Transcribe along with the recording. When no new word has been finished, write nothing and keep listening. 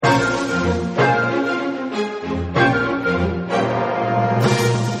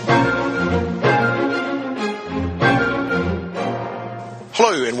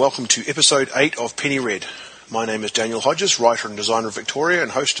welcome to episode 8 of Penny Red. My name is Daniel Hodges, writer and designer of Victoria and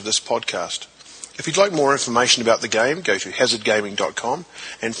host of this podcast. If you'd like more information about the game, go to hazardgaming.com,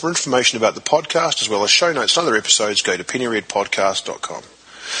 and for information about the podcast as well as show notes and other episodes, go to pennyredpodcast.com.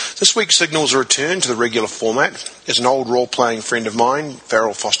 This week signals a return to the regular format as an old role-playing friend of mine,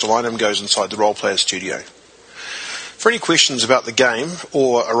 Farrell Foster-Lynham, goes inside the Role Player studio. For any questions about the game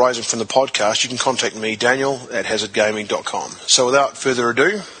or arising from the podcast, you can contact me, Daniel, at hazardgaming.com. So without further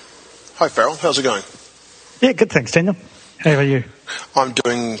ado, hi Farrell, how's it going? Yeah, good, thanks, Daniel. How are you? I'm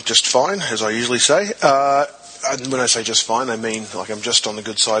doing just fine, as I usually say. And when I say just fine, I mean like I'm just on the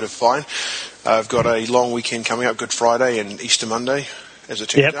good side of fine. I've got a long weekend coming up, Good Friday and Easter Monday, as it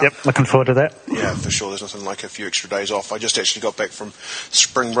turns out. Yep, looking forward to that. Yeah, for sure. There's nothing like a few extra days off. I just actually got back from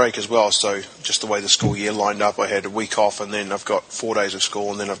spring break as well, so just the way the school year lined up, I had a week off and then I've got 4 days of school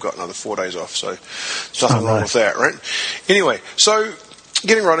and then I've got another 4 days off, so there's nothing wrong with that, right? Anyway, so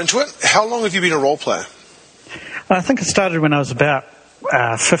getting right into it, how long have you been a role player? I think it started when I was about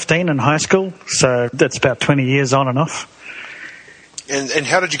 15 in high school, so that's about 20 years on and off. And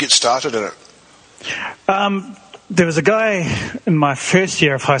how did you get started in it? There was a guy in my first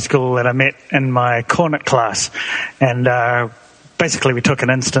year of high school that I met in my Cornet class, and basically we took an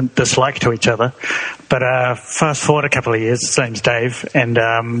instant dislike to each other. But fast forward a couple of years, his name's Dave, and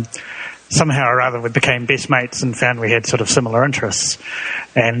somehow or other we became best mates and found we had sort of similar interests.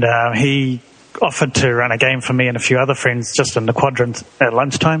 And he offered to run a game for me and a few other friends just in the quadrant at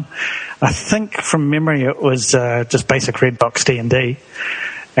lunchtime. I think from memory it was just basic red box D&D,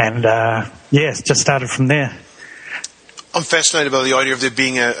 and it just started from there. I'm fascinated by the idea of there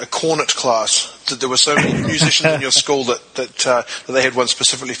being a cornet class, that there were so many musicians in your school that they had one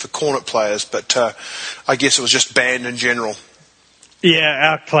specifically for cornet players, but I guess it was just band in general. Yeah,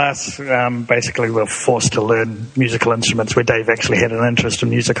 our class basically were forced to learn musical instruments, where Dave actually had an interest in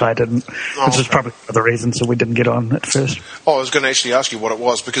music, I didn't, which is probably one of the reasons that we didn't get on at first. Oh, I was going to actually ask you what it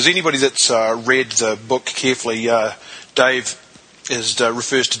was, because anybody that's read the book carefully, Dave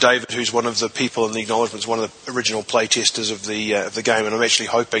refers to David, who's one of the people in the acknowledgements, one of the original playtesters of the game, and I'm actually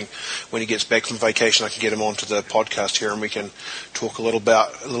hoping when he gets back from vacation I can get him onto the podcast here and we can talk a little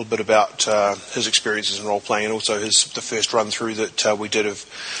bit about his experiences in role playing and also the first run through that we did of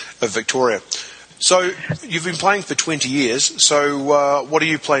Victoria. So you've been playing for 20 years. So what do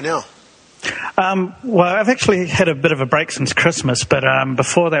you play now? Well, I've actually had a bit of a break since Christmas, but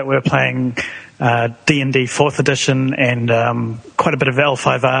before that we were playing D&D 4th edition and quite a bit of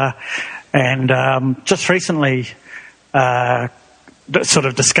L5R, and just recently sort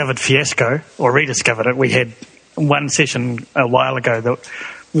of discovered Fiasco, or rediscovered it. We had one session a while ago that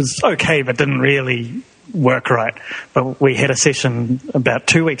was okay but didn't really work right, but we had a session about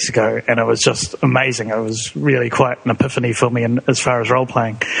 2 weeks ago and it was just amazing. It was really quite an epiphany for me as far as role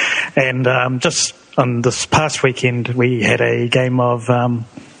playing. And just on this past weekend we had a game of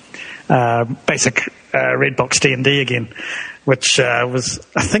basic red box D&D again, which I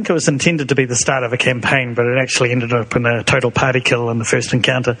think it was intended to be the start of a campaign, but it actually ended up in a total party kill in the first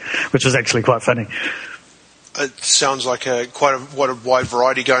encounter, which was actually quite funny. It sounds like quite a wide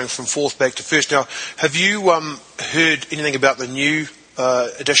variety going from 4th back to 1st. Now, have you heard anything about the new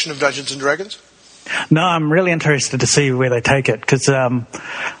edition of Dungeons & Dragons? No, I'm really interested to see where they take it, because I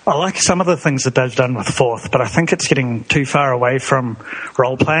like some of the things that they've done with 4th, but I think it's getting too far away from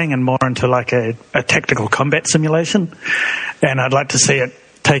role-playing and more into like a tactical combat simulation, and I'd like to see it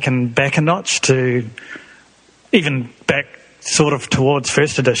taken back a notch to even back sort of towards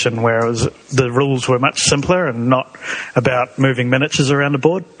 1st edition, where the rules were much simpler and not about moving miniatures around the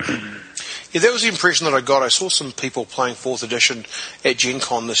board. Yeah, that was the impression that I got. I saw some people playing 4th edition at Gen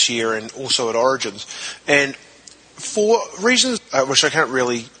Con this year and also at Origins, and for reasons which I can't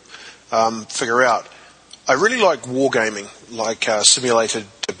really figure out, I really like wargaming, like simulated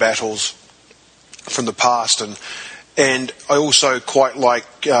battles from the past, and I also quite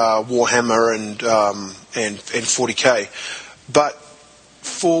like Warhammer and 40k. But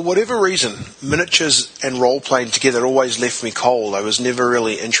for whatever reason, miniatures and role-playing together always left me cold. I was never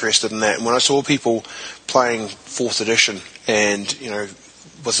really interested in that. And when I saw people playing 4th edition and,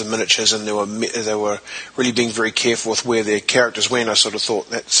 with the miniatures, and they were really being very careful with where their characters went, I sort of thought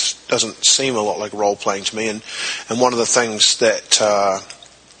that doesn't seem a lot like role-playing to me. And one of the things that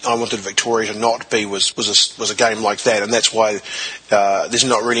I wanted Victoria to not be was a game like that, and that's why there's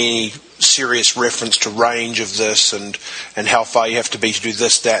not really any serious reference to range of this and how far you have to be to do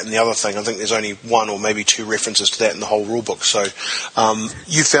this, that, and the other thing. I think there's only one or maybe two references to that in the whole rulebook. So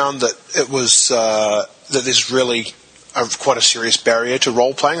you found that it was that there's really quite a serious barrier to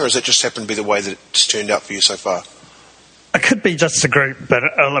role playing, or has it just happened to be the way that it's turned out for you so far? it could be just a group, but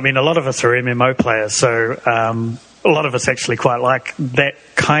I mean, a lot of us are MMO players, so a lot of us actually quite like that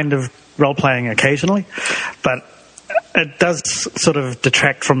kind of role-playing occasionally, but it does sort of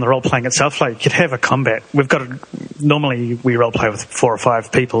detract from the role-playing itself. Like, you could have a combat. Normally we role-play with 4 or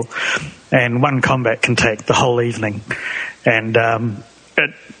 5 people, and one combat can take the whole evening, and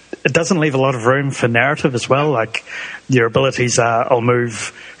it doesn't leave a lot of room for narrative as well. Like, your abilities are, I'll move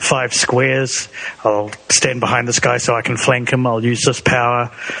 5 squares, I'll stand behind this guy so I can flank him, I'll use this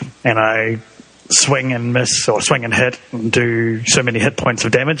power, and I swing and miss or swing and hit and do so many hit points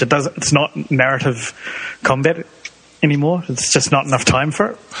of damage. It's not narrative combat anymore. It's just not enough time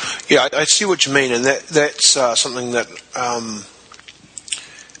for it. Yeah, I see what you mean, and that's something that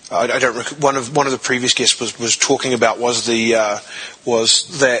I don't. One of the previous guests was talking about was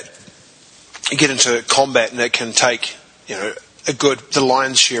that you get into combat and it can take the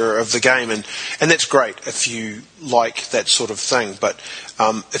lion's share of the game, and that's great if you like that sort of thing. But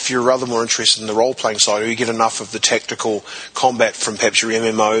if you're rather more interested in the role-playing side, or you get enough of the tactical combat from perhaps your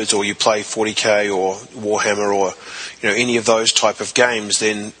MMOs, or you play 40k or Warhammer, or any of those type of games,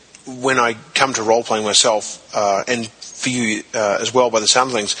 then when I come to role-playing myself, and for you as well, by the sound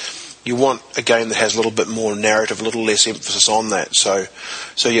of things, you want a game that has a little bit more narrative, a little less emphasis on that. So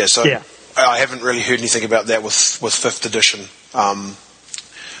yeah. I haven't really heard anything about that with 5th edition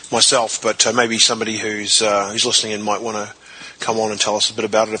myself, but maybe somebody who's listening in might want to come on and tell us a bit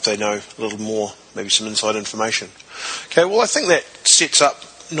about it if they know a little more, maybe some inside information. Okay, well, I think that sets up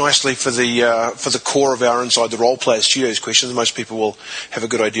nicely for the core of our Inside the Role Player Studios questions. Most people will have a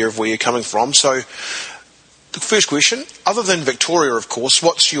good idea of where you're coming from. So, the first question, other than Victoria, of course,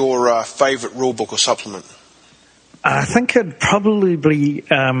 what's your favourite rulebook or supplement? I think it'd probably be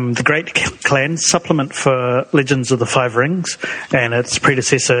the Great Clan supplement for Legends of the Five Rings, and its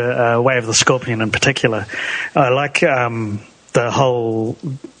predecessor, Way of the Scorpion in particular. I like the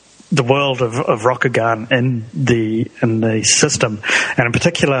world of Rokugan in the system, and in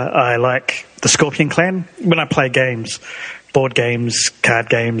particular, I like the Scorpion Clan. When I play games, board games, card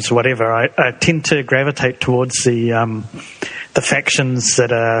games, whatever, I tend to gravitate towards the factions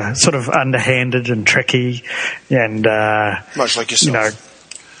that are sort of underhanded and tricky, and much like yourself.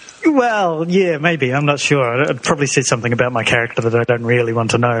 Well, yeah, maybe. I'm not sure. I'd probably say something about my character that I don't really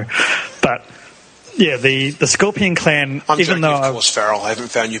want to know. But yeah, the Scorpion Clan. I'm joking, of course, Farrell. I haven't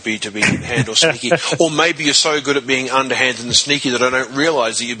found you to be underhanded or sneaky, or maybe you're so good at being underhanded and sneaky that I don't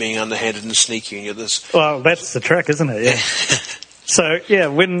realise that you're being underhanded and sneaky, and you're this. Well, that's the trick, isn't it? Yeah. So yeah,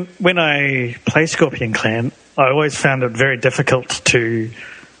 when I play Scorpion Clan, I always found it very difficult to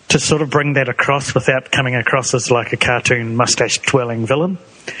sort of bring that across without coming across as like a cartoon mustache-twirling villain.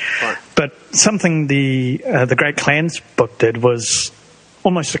 Right. But something the Great Clans book did was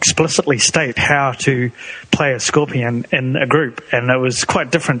almost explicitly state how to play a Scorpion in a group, and it was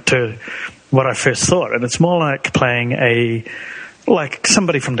quite different to what I first thought. And it's more like playing like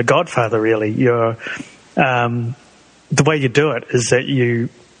somebody from The Godfather, really. The way you do it is that you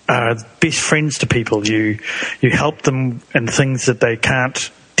are best friends to people. You help them in things that they can't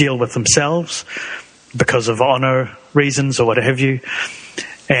deal with themselves because of honor reasons or what have you.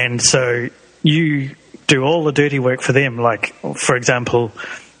 And so you do all the dirty work for them. Like, for example,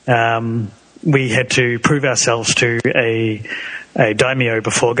 we had to prove ourselves to a daimyo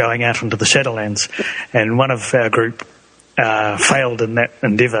before going out into the Shadowlands, and one of our group failed in that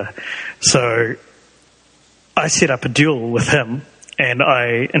endeavour. So I set up a duel with him, and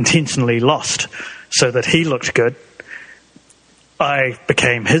I intentionally lost so that he looked good. I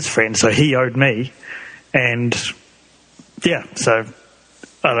became his friend, so he owed me. And yeah, so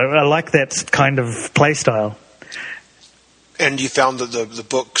I like that kind of play style. And you found that the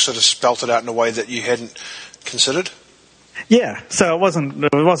book sort of spelt it out in a way that you hadn't considered? Yeah, so it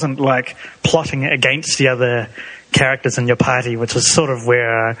wasn't like plotting against the other characters in your party, which was sort of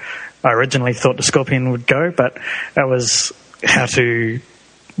where I originally thought the Scorpion would go, but it was how to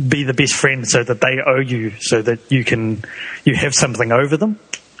be the best friend so that they owe you, so that you have something over them.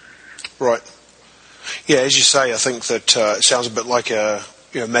 Right. Yeah, as you say, I think that it sounds a bit like a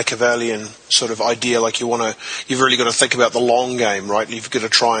Machiavellian sort of idea. Like you've really got to think about the long game, right? You've got to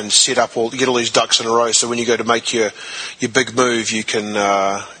try and get all these ducks in a row. So when you go to make your big move, you can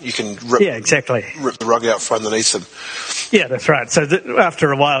rip the rug out from underneath them. Yeah, that's right. So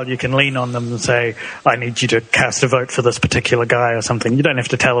after a while, you can lean on them and say, "I need you to cast a vote for this particular guy" or something. You don't have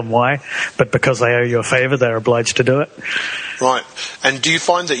to tell them why, but because they owe you a favour, they're obliged to do it. Right. And do you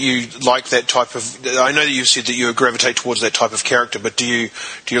find that you like that type of? I know that you said that you gravitate towards that type of character, but do you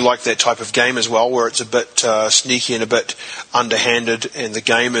Do you like that type of game as well, where it's a bit sneaky and a bit underhanded, and the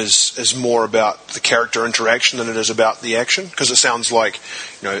game is more about the character interaction than it is about the action? Because it sounds like,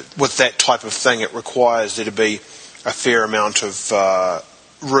 with that type of thing, it requires there to be a fair amount of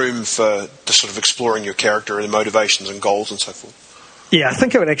room for the sort of exploring your character and motivations and goals and so forth. Yeah, I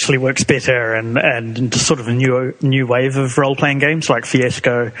think it actually works better and sort of a new wave of role-playing games like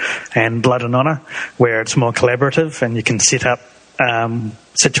Fiasco and Blood and Honor, where it's more collaborative and you can set up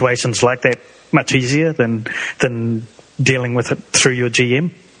situations like that much easier than dealing with it through your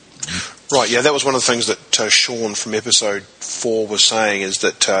GM. Right, yeah, that was one of the things that Sean from episode 4 was saying, is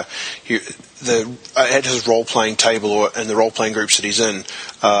that at his role-playing table and the role-playing groups that he's in,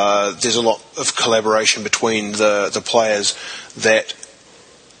 there's a lot of collaboration between the players that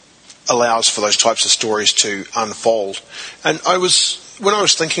allows for those types of stories to unfold. And when I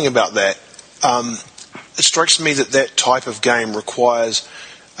was thinking about that, it strikes me that type of game requires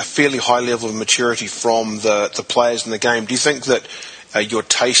a fairly high level of maturity from the players in the game. Do you think that your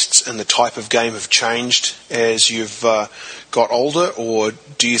tastes in the type of game have changed as you've got older, or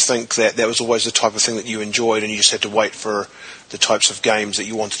do you think that was always the type of thing that you enjoyed and you just had to wait for the types of games that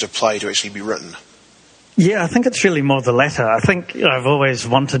you wanted to play to actually be written? Yeah, I think it's really more the latter. I think I've always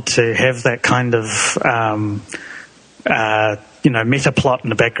wanted to have that kind of, meta plot in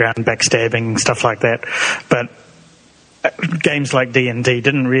the background, backstabbing, stuff like that. But games like D&D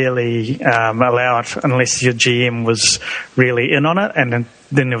didn't really allow it unless your GM was really in on it. And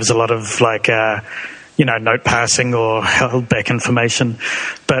then there was a lot of note passing or held back information.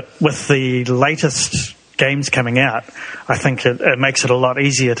 But with the latest games coming out, I think it makes it a lot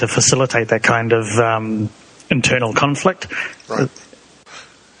easier to facilitate that kind of internal conflict. Right.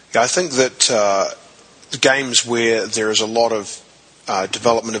 Yeah, I think that the games where there is a lot of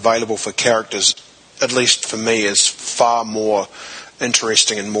development available for characters, at least for me, is far more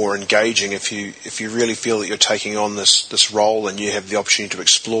interesting and more engaging if you really feel that you're taking on this role and you have the opportunity to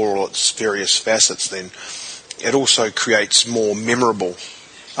explore all its various facets. Then it also creates more memorable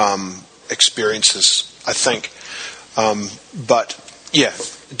experiences, I think. But yeah,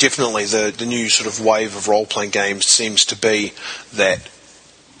 definitely the new sort of wave of role-playing games seems to be that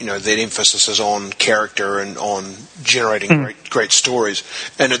that emphasis is on character and on generating great stories.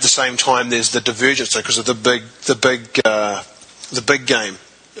 And at the same time, there's the divergence because of the big game.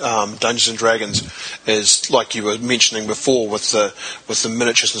 Dungeons and Dragons is, like you were mentioning before, with the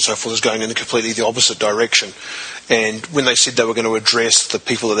miniatures and so forth, is going in completely the opposite direction. And when they said they were going to address the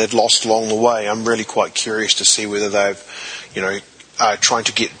people that they'd lost along the way, I'm really quite curious to see whether they've, trying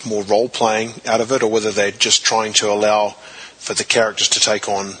to get more role playing out of it, or whether they're just trying to allow for the characters to take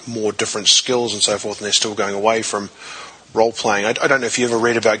on more different skills and so forth, and they're still going away from role playing. I don't know if you ever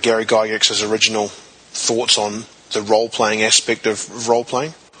read about Gary Gygax's original thoughts on the role playing aspect of role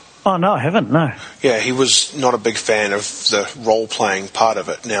playing. Oh, no, I haven't, no. Yeah, he was not a big fan of the role-playing part of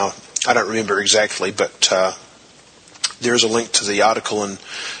it. Now, I don't remember exactly, but there is a link to the article in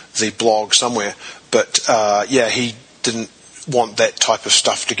the blog somewhere. But, he didn't want that type of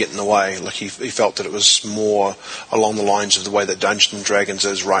stuff to get in the way. Like, he felt that it was more along the lines of the way that Dungeons and Dragons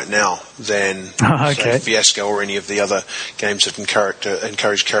is right now than say, Fiasco or any of the other games that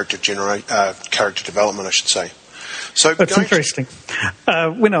encourage character development, I should say. So that's interesting.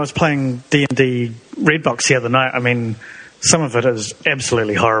 When I was playing D&D Redbox the other night, I mean, some of it is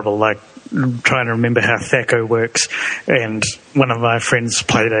absolutely horrible, like trying to remember how THAC0 works. And one of my friends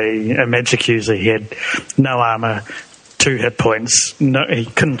played a magic user. He had no armor, 2 hit points. No, he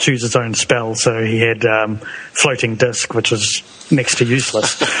couldn't choose his own spell, so he had floating disc, which was next to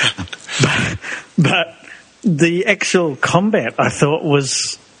useless. but the actual combat, I thought,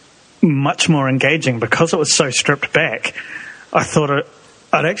 was much more engaging because it was so stripped back. I thought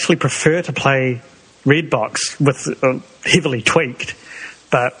I'd actually prefer to play Redbox with heavily tweaked,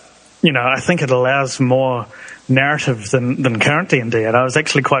 but I think it allows more narrative than current D&D, and I was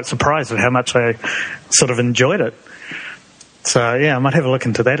actually quite surprised at how much I sort of enjoyed it. So yeah, I might have a look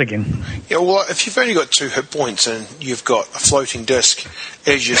into that again. Yeah, well, if you've only got 2 hit points and you've got a floating disc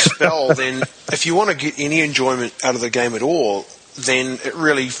as your spell, then if you want to get any enjoyment out of the game at all, then it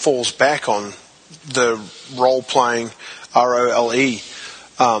really falls back on the role-playing ROLE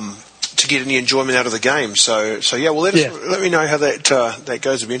to get any enjoyment out of the game. So yeah, well, let me know how that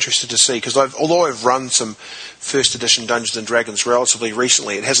goes. I'd be interested to see, because although I've run some first edition Dungeons and Dragons relatively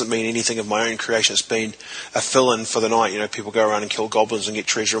recently, it hasn't been anything of my own creation. It's been a fill-in for the night. People go around and kill goblins and get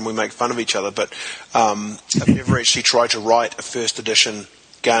treasure, and we make fun of each other. But I've never actually tried to write a first edition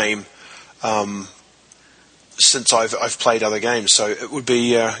game since I've played other games. So it would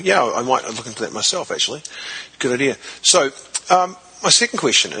be, I might look into that myself, actually. Good idea. So My second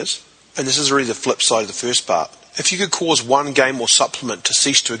question is, and this is really the flip side of the first part, if you could cause one game or supplement to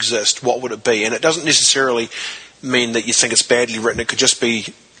cease to exist, what would it be? And it doesn't necessarily mean that you think it's badly written. It could just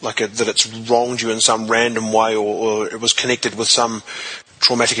be that it's wronged you in some random way, or it was connected with some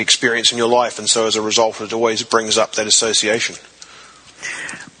traumatic experience in your life, and so as a result it always brings up that association.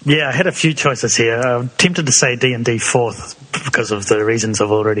 Yeah, I had a few choices here. I'm tempted to say D&D 4th because of the reasons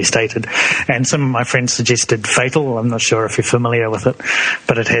I've already stated. And some of my friends suggested Fatal. I'm not sure if you're familiar with it,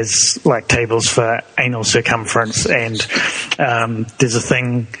 but it has tables for anal circumference. And there's a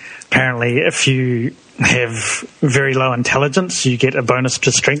thing, apparently, if you have very low intelligence, you get a bonus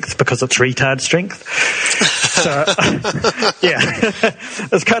to strength because it's retard strength. So, yeah,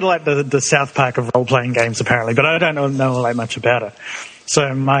 it's kind of like the South Park of role-playing games, apparently, but I don't know that much about it.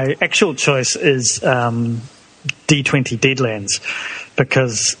 So my actual choice is D20 Deadlands,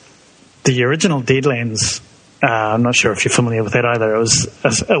 because the original Deadlands, I'm not sure if you're familiar with that either, it was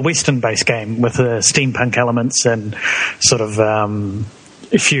a Western-based game with steampunk elements and sort of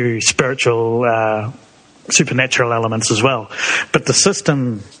a few spiritual, supernatural elements as well. But the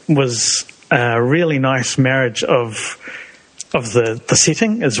system was a really nice marriage of the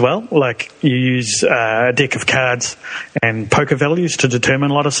setting as well. Like, you use a deck of cards and poker values to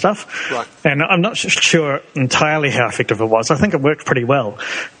determine a lot of stuff. Right. And I'm not sure entirely how effective it was. I think it worked pretty well,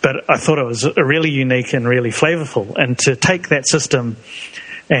 but I thought it was really unique and really flavourful. And to take that system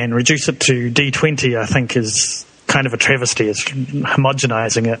and reduce it to D20, I think is kind of a travesty. It's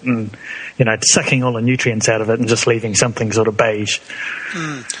homogenizing it and, sucking all the nutrients out of it and just leaving something sort of beige.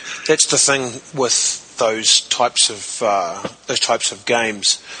 That's the thing with those types of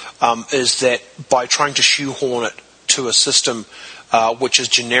games, is that by trying to shoehorn it to a system which is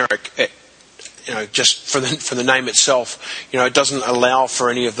generic, just for the name itself, it doesn't allow for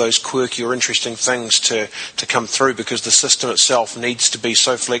any of those quirky or interesting things to come through, because the system itself needs to be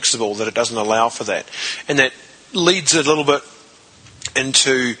so flexible that it doesn't allow for that. And that leads a little bit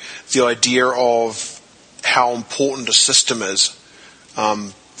into the idea of how important a system is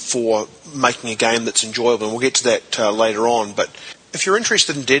for making a game that's enjoyable, and we'll get to that later on. But if you're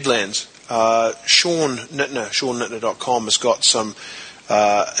interested in Deadlands, Sean Nittner, SeanNittner.com, has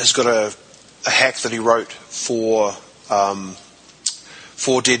got a hack that he wrote for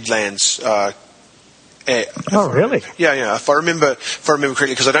Deadlands. Really? Yeah. If I remember correctly,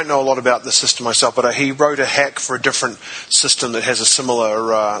 because I don't know a lot about the system myself, but he wrote a hack for a different system that has a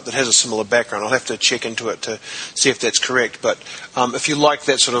similar background. I'll have to check into it to see if that's correct. But if you like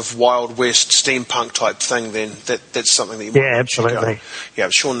that sort of Wild West steampunk type thing, then that's something that you might absolutely check out. Yeah,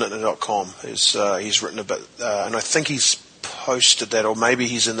 SeanNittner.com he's written a bit, and I think he's posted that, or maybe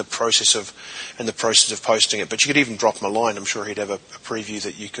he's in the process of posting it. But you could even drop him a line. I'm sure he'd have a preview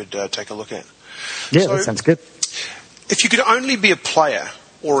that you could take a look at. Yeah, that sounds good. If you could only be a player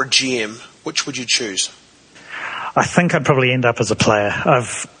or a GM, which would you choose? I think I'd probably end up as a player.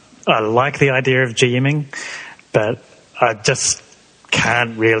 I like the idea of GMing, but I just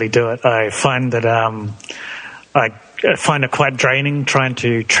can't really do it. I find that I find it quite draining trying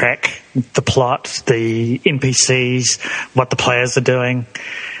to track the plot, the NPCs, what the players are doing.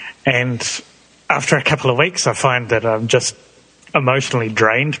 And after a couple of weeks, I find that I'm just emotionally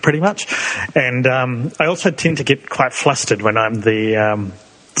drained pretty much. And I also tend to get quite flustered when I'm the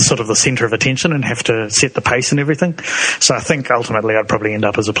sort of the centre of attention and have to set the pace and everything. So I think ultimately I'd probably end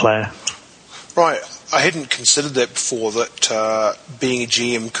up as a player. Right. I hadn't considered that before, that being a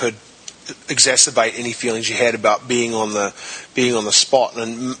GM could exacerbate any feelings you had about being on the spot.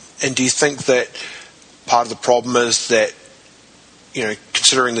 And do you think that part of the problem is that,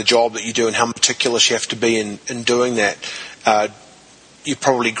 considering the job that you do and how meticulous you have to be in doing that, you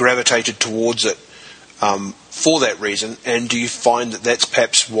probably gravitated towards it for that reason? And do you find that that's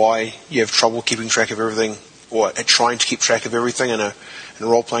perhaps why you have trouble keeping track of everything, or trying to keep track of everything in a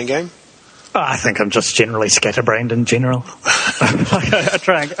role-playing game? I think I'm just generally scatterbrained in general.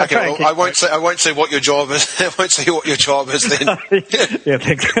 I won't say what your job is. I won't say what your job is then. Yeah,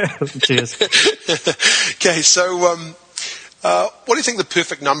 thanks. Cheers. Okay, so what do you think the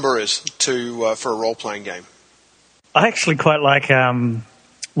perfect number is for a role-playing game? I actually quite like 1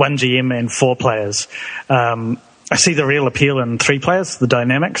 GM and 4 players. I see the real appeal in 3 players, the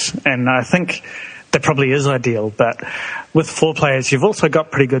dynamics, and I think that probably is ideal. But with 4 players, you've also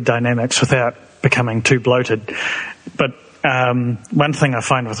got pretty good dynamics without becoming too bloated. But one thing I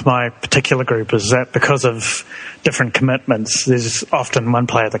find with my particular group is that because of different commitments, there's often one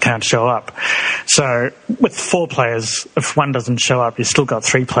player that can't show up. So with 4 players, if one doesn't show up, you've still got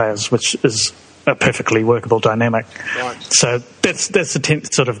 3 players, which is a perfectly workable dynamic. Right. So that's the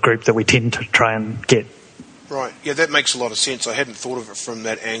sort of group that we tend to try and get. Right. Yeah, that makes a lot of sense. I hadn't thought of it from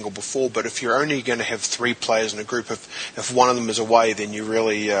that angle before, but if you're only going to have 3 players in a group, if one of them is away, then you're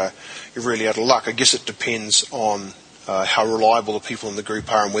really out of luck. I guess it depends on how reliable the people in the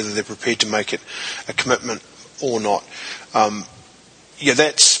group are and whether they're prepared to make it a commitment or not. Yeah,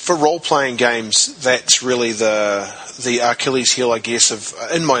 that's for role-playing games. That's really the Achilles heel, I guess. Of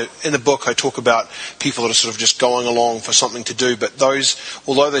in the book, I talk about people that are sort of just going along for something to do. But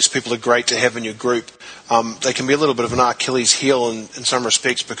although those people are great to have in your group, they can be a little bit of an Achilles heel in some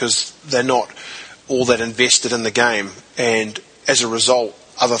respects because they're not all that invested in the game, and as a result,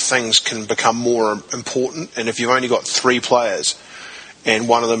 other things can become more important. And if you've only got 3 players, and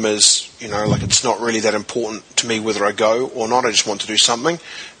one of them is, like it's not really that important to me whether I go or not, I just want to do something,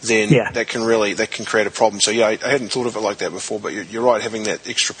 then that can create a problem. So yeah, I hadn't thought of it like that before, but you're right, having that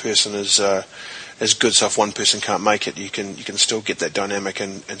extra person is good. So if one person can't make it, you can still get that dynamic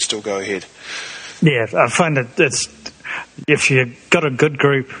and still go ahead. Yeah, I find it's if you've got a good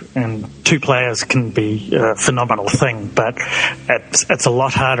group and 2 players can be a phenomenal thing, but it's a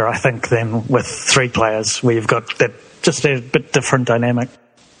lot harder, I think, than with 3 players where you've got that just a bit different dynamic.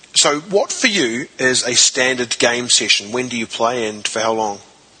 So what for you is a standard game session? When do you play and for how long?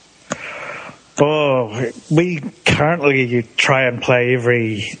 Oh, we currently try and play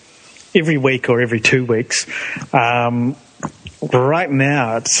every week or every 2 weeks. Right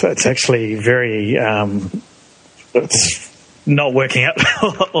now, it's actually very it's not working out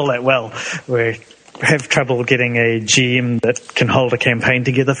all that well. We have trouble getting a GM that can hold a campaign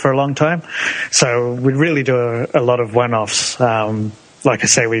together for a long time. So we really do a lot of one-offs. Like I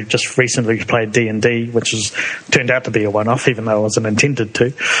say, we just recently played D&D, which has turned out to be a one-off, even though it wasn't intended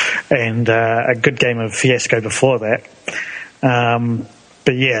to, and a good game of Fiasco before that.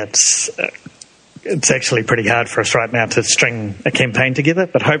 But yeah, it's actually pretty hard for us right now to string a campaign together,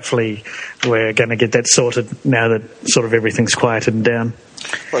 but hopefully we're going to get that sorted now that sort of everything's quieted down.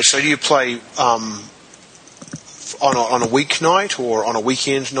 Right, so do you play on a weeknight or on a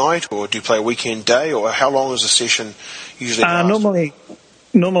weekend night, or do you play a weekend day, or how long is a session usually last?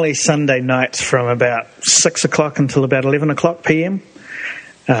 Normally Sunday nights from about 6 o'clock until about 11 o'clock p.m.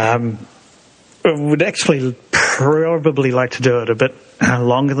 Would actually probably like to do it a bit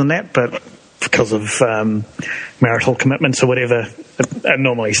longer than that, but because of marital commitments or whatever, it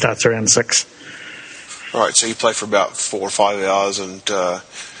normally starts around 6. All right, so you play for about 4 or 5 hours, and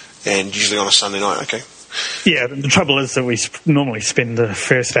usually on a Sunday night. Okay. Yeah, the trouble is that we normally spend the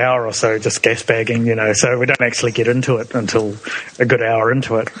first hour or so just gasbagging, so we don't actually get into it until a good hour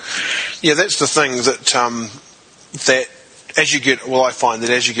into it. Yeah, that's the thing that as you get, I find that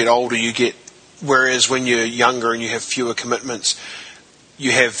as you get older, whereas when you're younger and you have fewer commitments,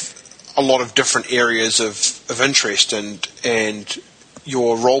 you have a lot of different areas of interest, and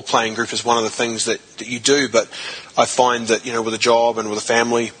your role-playing group is one of the things that you do. But I find that, with a job and with a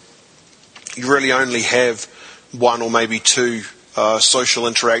family, you really only have 1 or maybe 2 social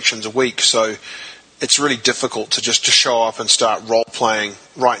interactions a week. So it's really difficult to just to show up and start role-playing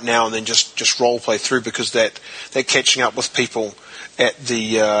right now and then just role-play through, because that catching up with people at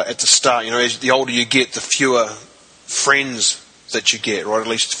the start, as the older you get, the fewer friends that you get, right? At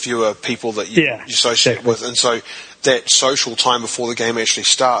least fewer people that you associate with. And so that social time before the game actually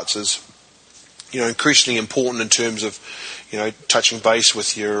starts is, increasingly important in terms of, touching base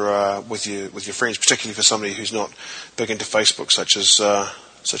with your friends, particularly for somebody who's not big into Facebook, such as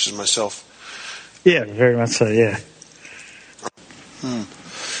myself. Yeah, very much so. Yeah.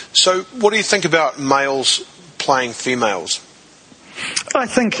 So, what do you think about males playing females? I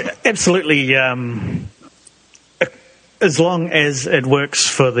think absolutely. As long as it works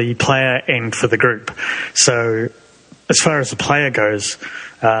for the player and for the group. So, as far as the player goes,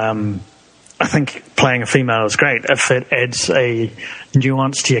 I think playing a female is great if it adds a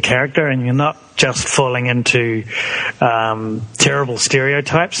nuance to your character and you're not just falling into terrible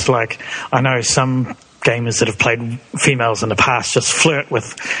stereotypes. Like, I know some gamers that have played females in the past just flirt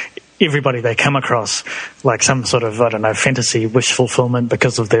with everybody they come across, like some sort of, fantasy wish fulfillment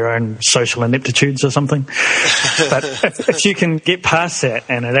because of their own social ineptitudes or something. But if you can get past that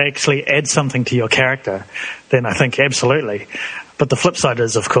and it actually adds something to your character, then I think absolutely. But the flip side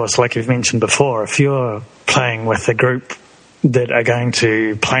is, of course, like you've mentioned before, if you're playing with a group that are going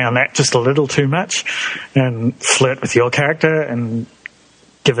to play on that just a little too much and flirt with your character and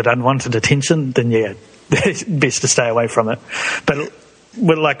give it unwanted attention, then yeah, it's best to stay away from it. But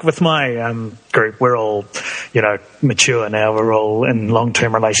with my group, we're all, mature now. We're all in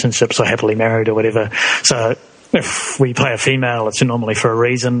long-term relationships or happily married or whatever. So if we play a female, it's normally for a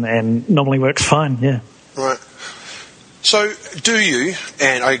reason and normally works fine, yeah. Right. So do you,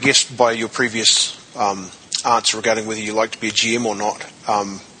 and I guess by your previous answer regarding whether you like to be a GM or not.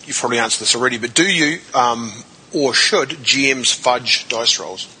 You've probably answered this already, but do you or should GMs fudge dice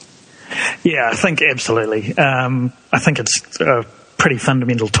rolls? Yeah, I think absolutely. I think it's a pretty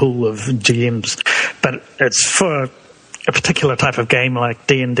fundamental tool of GMs, but it's for a particular type of game like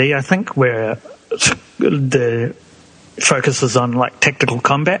D&D, I think, where the focus is on like tactical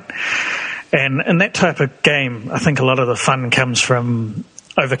combat. And in that type of game, I think a lot of the fun comes from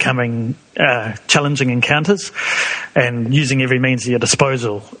overcoming challenging encounters and using every means at your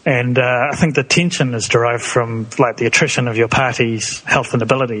disposal. And I think the tension is derived from like the attrition of your party's health and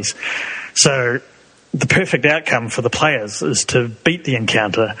abilities. So the perfect outcome for the players is to beat the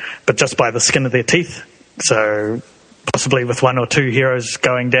encounter, but just by the skin of their teeth. So possibly with one or two heroes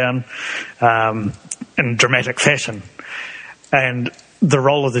going down in dramatic fashion. And the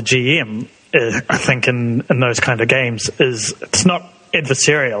role of the GM, I think, in those kind of games is it's not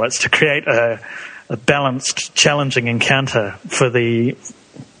adversarial. It's to create a balanced, challenging encounter for the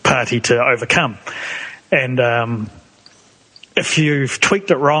party to overcome. And if you've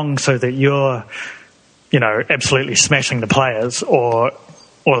tweaked it wrong so that you're, absolutely smashing the players, or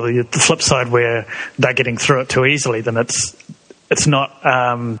the flip side where they're getting through it too easily, then it's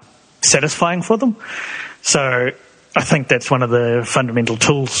not satisfying for them. So I think that's one of the fundamental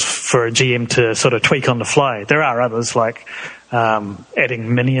tools for a GM to sort of tweak on the fly. There are others like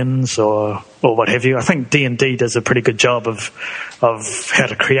adding minions or what have you. I think D&D does a pretty good job of how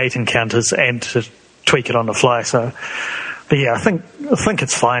to create encounters and to tweak it on the fly. So, but yeah, I think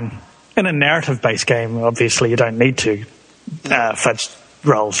it's fine. In a narrative-based game, obviously, you don't need to fudge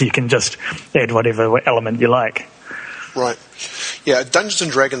rolls. You can just add whatever element you like. Right. Yeah, Dungeons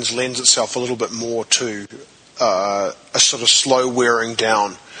and Dragons lends itself a little bit more to a sort of slow wearing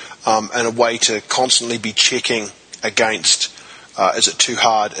down and a way to constantly be checking against is it too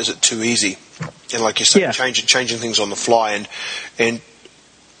hard, is it too easy, and like you say, changing things on the fly. And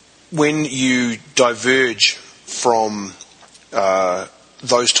when you diverge from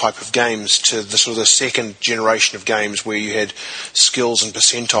those type of games to the sort of the second generation of games where you had skills and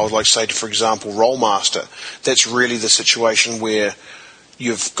percentiles, like say, for example, Rollmaster, that's really the situation where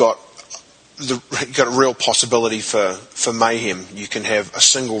you've got a real possibility for mayhem. You can have a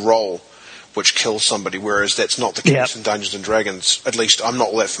single roll which kills somebody, whereas that's not the case in Dungeons and Dragons. At least I'm not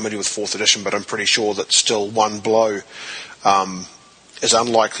all that familiar with 4th edition, but I'm pretty sure that still one blow is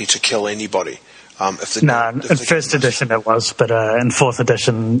unlikely to kill anybody. In 1st edition it was, but in 4th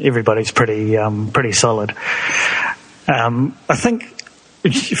edition everybody's pretty solid. I think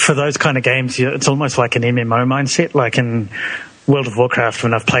for those kind of games, it's almost like an MMO mindset, like in World of Warcraft.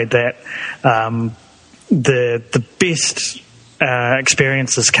 When I've played that, the best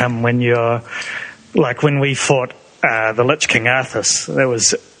experiences come when you're like when we fought the Lich King Arthas. That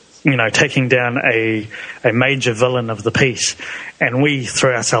was taking down a major villain of the piece, and we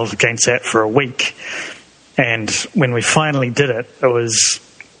threw ourselves against that for a week. And when we finally did it, it was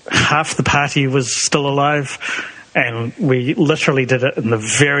half the party was still alive, and we literally did it in the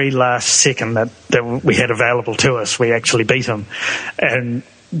very last second that we had available to us. We actually beat him, and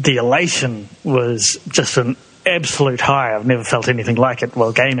the elation was just an absolute high. I've never felt anything like it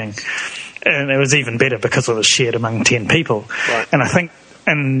while gaming, and it was even better because it was shared among 10 people. Right. And I think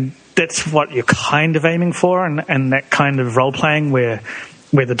that's what you're kind of aiming for, and that kind of role playing where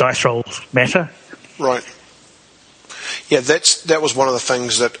the dice rolls matter. Right. Yeah, that was one of the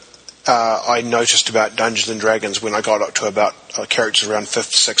things that I noticed about Dungeons and Dragons when I got up to about characters around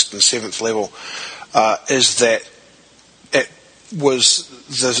 5th, 6th, and 7th level, is that it was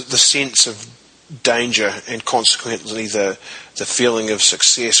the sense of danger and consequently the feeling of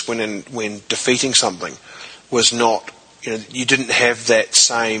success when defeating something was not. You didn't have that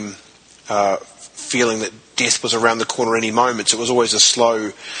same feeling that death was around the corner any moment. It was always a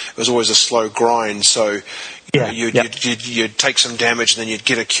slow grind. So you'd take some damage, and then you'd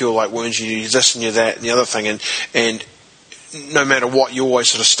get a cure like wounds. You do this and you that and the other thing, and no matter what, you always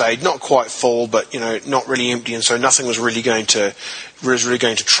sort of stayed not quite full, but not really empty, and so nothing was really going to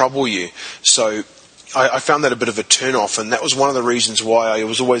trouble you. So I found that a bit of a turn-off, and that was one of the reasons why I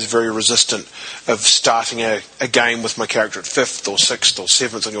was always very resistant of starting a game with my character at 5th or 6th or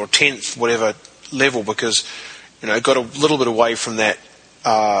 7th or 10th, whatever level, because it got a little bit away from that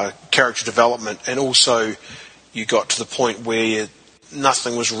character development, and also you got to the point where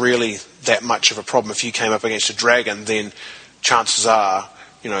nothing was really that much of a problem. If you came up against a dragon, then chances are,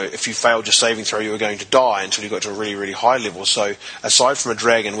 if you failed your saving throw, you were going to die until you got to a really, really high level. So aside from a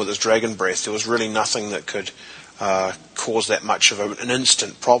dragon with its dragon breath, there was really nothing that could cause that much of an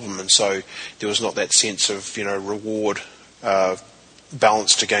instant problem. And so there was not that sense of, reward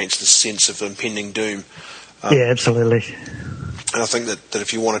balanced against the sense of impending doom. Yeah, absolutely. And I think that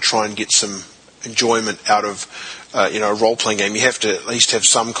if you want to try and get some enjoyment out of a role-playing game, you have to at least have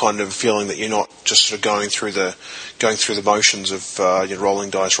some kind of feeling that you're not just sort of going through the motions of rolling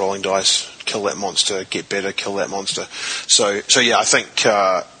dice, kill that monster, get better, kill that monster. So yeah, I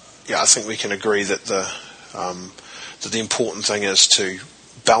think we can agree that the important thing is to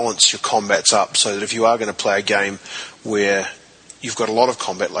balance your combats up so that if you are going to play a game where you've got a lot of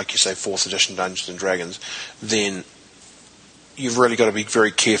combat, like you say, 4th edition Dungeons and Dragons, then you've really got to be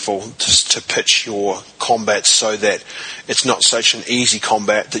very careful to pitch your combat so that it's not such an easy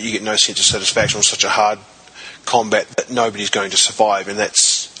combat that you get no sense of satisfaction, or such a hard combat that nobody's going to survive. And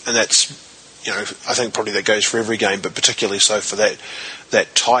that's I think probably that goes for every game, but particularly so for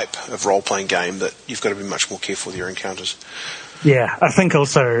that type of role-playing game, that you've got to be much more careful with your encounters. Yeah, I think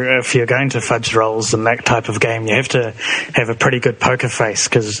also if you're going to fudge rolls in that type of game, you have to have a pretty good poker face,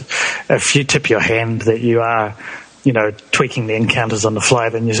 because if you tip your hand that you are, tweaking the encounters on the fly,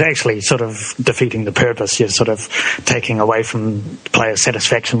 then you're actually sort of defeating the purpose. You're sort of taking away from the player's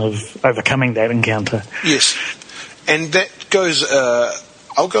satisfaction of overcoming that encounter. Yes, and that goes...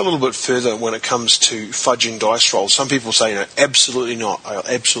 I'll go a little bit further when it comes to fudging dice rolls. Some people say, absolutely not. I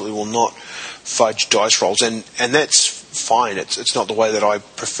absolutely will not fudge dice rolls, and that's fine. It's not the way that I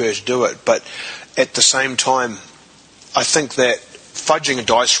prefer to do it. But at the same time, I think that fudging a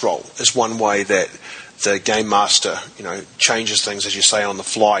dice roll is one way that the game master, changes things, as you say, on the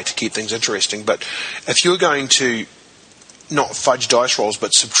fly to keep things interesting. But if you're going to not fudge dice rolls,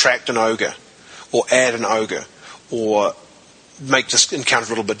 but subtract an ogre, or add an ogre, or make this encounter a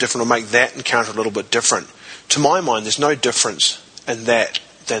little bit different, or make that encounter a little bit different, to my mind, there's no difference in that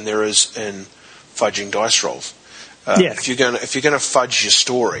than there is in fudging dice rolls. If you're going to fudge your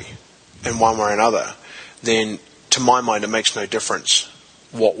story in one way or another, then to my mind, it makes no difference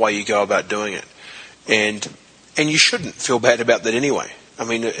what way you go about doing it, and you shouldn't feel bad about that anyway. I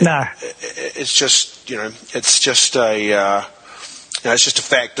mean, it's just it's just a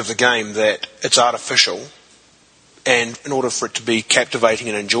fact of the game that it's artificial. And in order for it to be captivating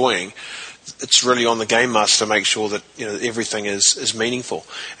and enjoying, it's really on the game master to make sure that everything is meaningful.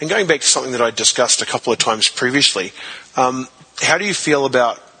 And going back to something that I discussed a couple of times previously, how do you feel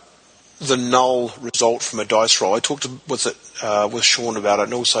about the null result from a dice roll? I talked with Sean about it,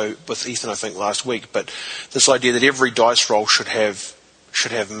 and also with Ethan, I think, last week. But this idea that every dice roll should have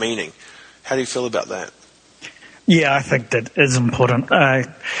meaning. How do you feel about that? Yeah, I think that is important.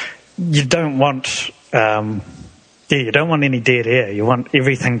 You don't want... you don't want any dead air. You want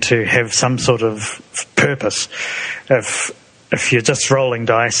everything to have some sort of purpose. If you're just rolling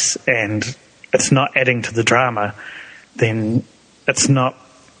dice and it's not adding to the drama, then it's not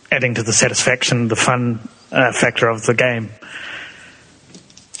adding to the satisfaction, the fun factor of the game.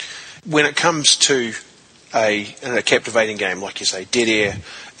 When it comes to a captivating game, like you say, dead air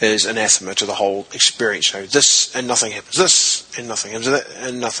is anathema to the whole experience. This and nothing happens. This and nothing happens. That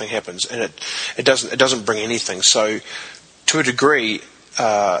and nothing happens, and it doesn't bring anything. So, to a degree,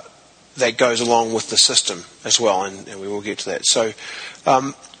 that goes along with the system as well, and we will get to that. So,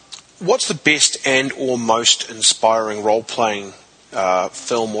 what's the best and or most inspiring role-playing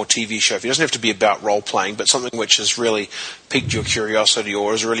film or TV show? It doesn't have to be about role-playing, but something which has really piqued your curiosity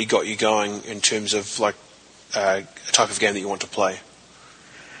or has really got you going in terms of like a type of game that you want to play.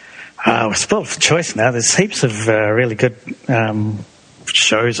 We're spoiled for choice now. There's heaps of really good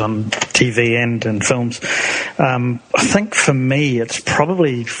shows on TV and films. I think for me it's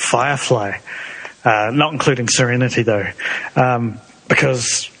probably Firefly, not including Serenity though,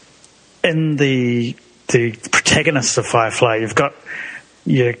 because in the protagonists of Firefly, you've got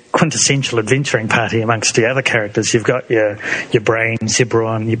your quintessential adventuring party amongst the other characters. You've got your brains, your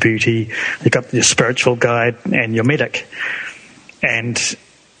brawn, your beauty. You've got your spiritual guide and your medic. And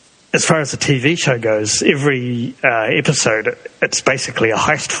as far as the TV show goes, every episode, it's basically a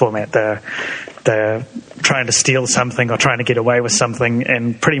heist format. They're trying to steal something or trying to get away with something,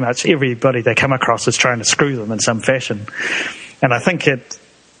 and pretty much everybody they come across is trying to screw them in some fashion. And I think it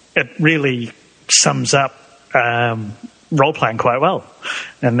really sums up role-playing quite well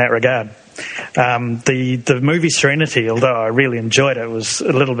in that regard. The movie Serenity, although I really enjoyed it, was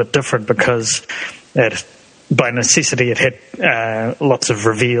a little bit different because by necessity, it had lots of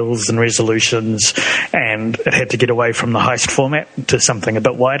reveals and resolutions, and it had to get away from the heist format to something a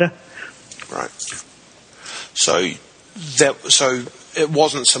bit wider. Right. So it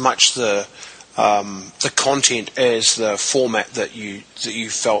wasn't so much the content as the format that you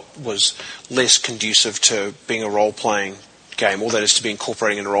felt was less conducive to being a role-playing game, or that is to be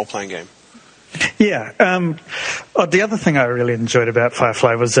incorporating in a role-playing game. Yeah. The other thing I really enjoyed about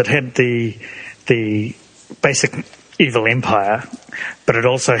Firefly was it had the basic evil empire, but it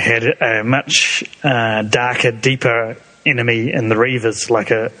also had a much darker, deeper enemy in the Reavers,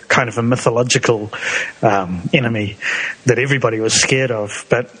 like a kind of a mythological enemy that everybody was scared of,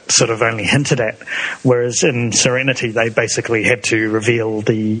 but sort of only hinted at. Whereas in Serenity, they basically had to reveal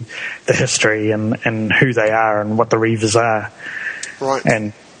the history and who they are and what the Reavers are. Right.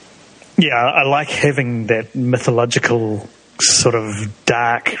 And yeah, I like having that mythological sort of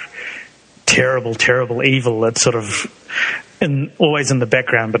dark, terrible, terrible evil that's sort of always in the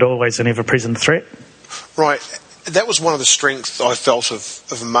background, but always an ever-present threat. Right. That was one of the strengths I felt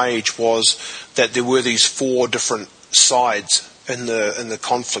of Mage, was that there were these 4 different sides in the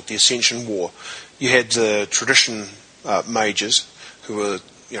conflict, the Ascension War. You had the tradition mages, who were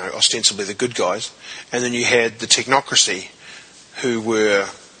ostensibly the good guys, and then you had the technocracy, who were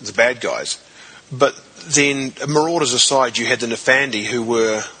the bad guys. But then, Marauders aside, you had the Nefandi, who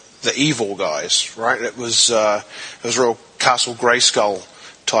were the evil guys, right? It was real Castle Grayskull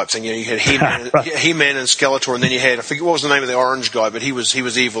type thing. You had He-Man and Skeletor, and then you had, I forget what was the name of the orange guy, but he was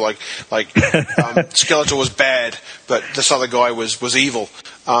evil. Like Skeletor was bad, but this other guy was evil.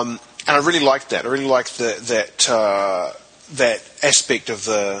 And I really liked that. I really liked that aspect of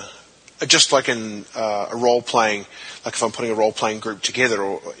the, just like in a role playing. Like if I'm putting a role-playing group together,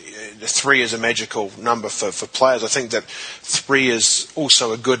 or 3 is a magical number for players. I think that 3 is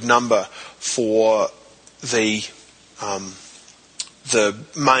also a good number for the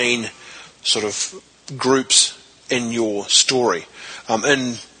main sort of groups in your story.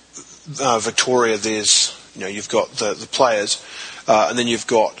 In Victoria, there's you've got the players, and then you've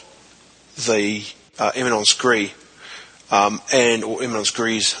got the Eminence Gris. Or Eminence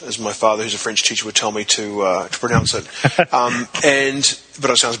Grise, as my father, who's a French teacher, would tell me to pronounce it. But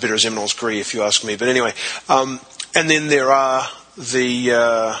it sounds better as Eminence Grise, if you ask me. But anyway, and then there are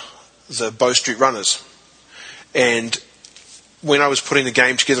the Bow Street Runners. And when I was putting the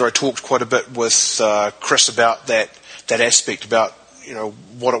game together, I talked quite a bit with Chris about that aspect, about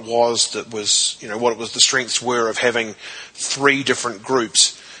what it was that was what it was, the strengths were of having 3 different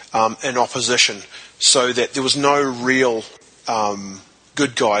groups in opposition, so that there was no real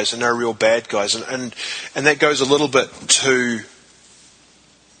good guys and no real bad guys, and that goes a little bit to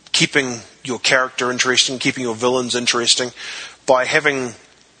keeping your character interesting, keeping your villains interesting, by having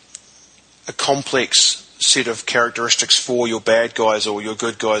a complex set of characteristics for your bad guys or your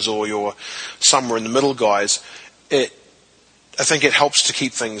good guys or your somewhere in the middle guys. I think it helps to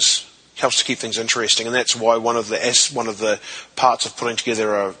keep things interesting, and that's why one of the parts of putting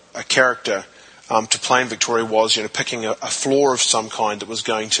together a character to play in Victoria was picking a flaw of some kind that was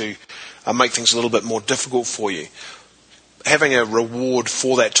going to make things a little bit more difficult for you. Having a reward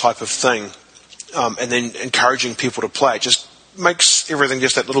for that type of thing, and then encouraging people to play it, just makes everything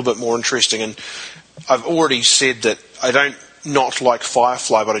just that little bit more interesting. And I've already said that I don't not like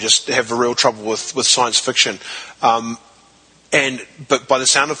Firefly, but I just have a real trouble with science fiction. But by the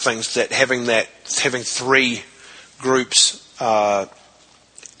sound of things, that having 3 groups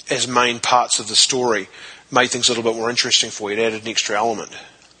as main parts of the story made things a little bit more interesting for you. It added an extra element.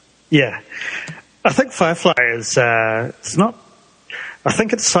 Yeah. I think Firefly is, it's not, I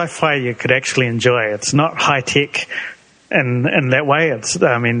think it's sci-fi you could actually enjoy. It's not high-tech in that way. It's,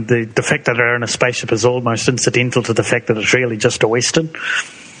 the fact that they're in a spaceship is almost incidental to the fact that it's really just a Western.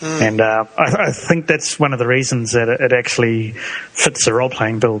 And I think that's one of the reasons that it actually fits the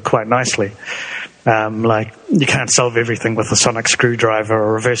role-playing bill quite nicely. Like, you can't solve everything with a sonic screwdriver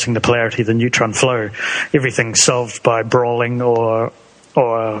or reversing the polarity of the neutron flow. Everything's solved by brawling or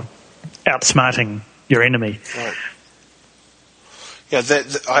outsmarting your enemy. Right. Yeah,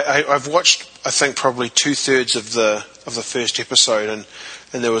 I've watched, I think, probably 2/3 of the first episode,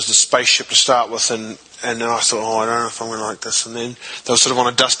 and there was the spaceship to start with, and then I thought, I don't know if I'm going to like this. And then they were sort of on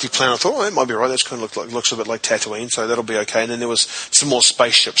a dusty planet. I thought, that might be right. That's kind of looks a bit like Tatooine, so that'll be okay. And then there was some more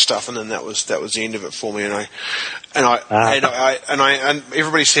spaceship stuff, and then that was the end of it for me. And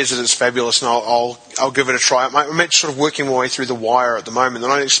everybody says that it's fabulous, and I'll give it a try. I'm sort of working my way through The Wire at the moment,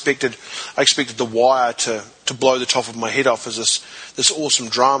 and I expected The Wire to blow the top of my head off as this awesome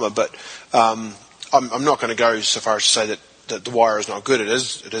drama, but I'm not going to go so far as to say that The Wire is not good. It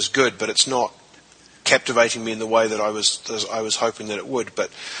is good, but it's not captivating me in the way that I was hoping that it would.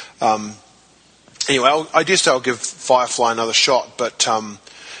 But anyway, I guess I'll give Firefly another shot. But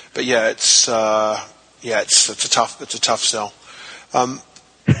yeah, it's a tough sell.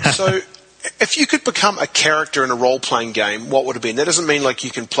 So, if you could become a character in a role-playing game, what would it be? And that doesn't mean like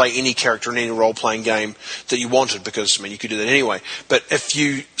you can play any character in any role-playing game that you wanted, because you could do that anyway. But if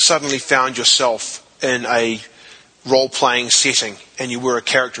you suddenly found yourself in a role-playing setting, and you were a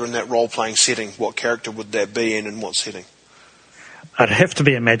character in that role-playing setting, what character would that be and in what setting? I'd have to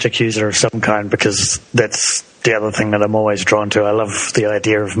be a magic user of some kind, because that's the other thing that I'm always drawn to. I love the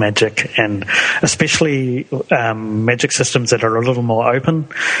idea of magic, and especially magic systems that are a little more open,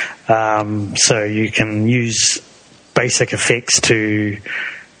 so you can use basic effects to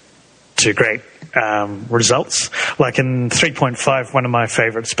great results. Like in 3.5, one of my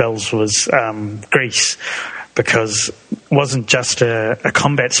favourite spells was Grease, because it wasn't just a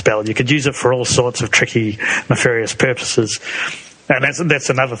combat spell. You could use it for all sorts of tricky, nefarious purposes. And that's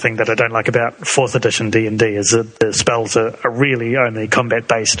another thing that I don't like about 4th edition D&D, is that the spells are really only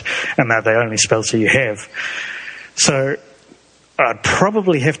combat-based, and they're the only spells that you have. So I'd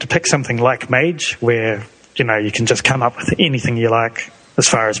probably have to pick something like Mage, where, you know, you can just come up with anything you like as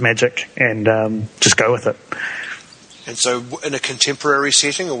far as magic and just go with it. And so in a contemporary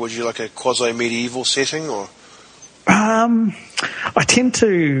setting, or would you like a quasi-medieval setting? Or I tend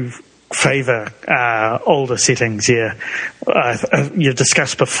to favour older settings, yeah. You've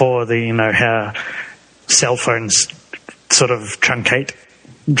discussed before how cell phones sort of truncate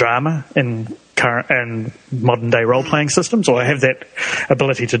drama in current and modern day role-playing systems, or I have that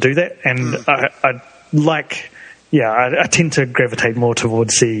ability to do that, and I tend to gravitate more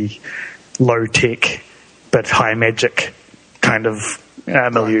towards the low-tech but high magic kind of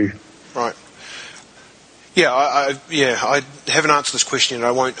milieu. Right. Yeah, I haven't answered this question and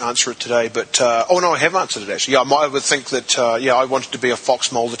I won't answer it today, but I have answered it actually. Yeah, I would think that I wanted to be a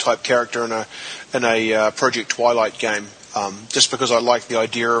Fox Mulder type character in a Project Twilight game, just because I like the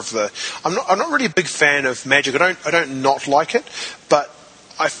idea of I'm not really a big fan of magic. I don't not like it, but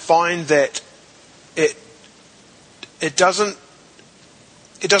I find that it's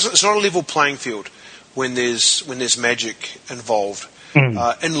not a level playing field when there's magic involved.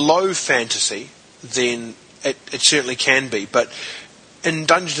 In low fantasy, then it certainly can be, but in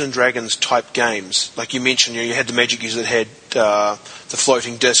Dungeons and Dragons type games, like you mentioned, you had the magic user that had the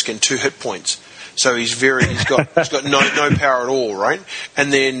floating disc and 2 hit points, so he's got no power at all, right?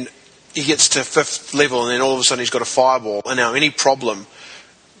 And then he gets to 5th level, and then all of a sudden he's got a fireball, and now any problem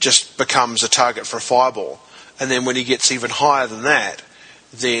just becomes a target for a fireball. And then when he gets even higher than that,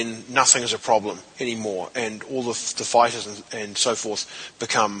 then nothing is a problem anymore, and all the fighters and so forth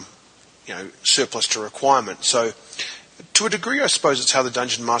become, surplus to requirement. So to a degree, I suppose it's how the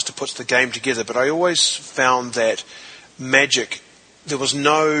Dungeon Master puts the game together, but I always found that magic, there's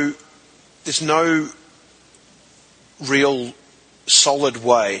no real solid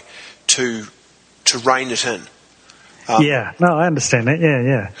way to rein it in. I understand that.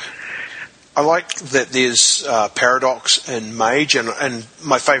 Yeah. I like that there's paradox in Mage, and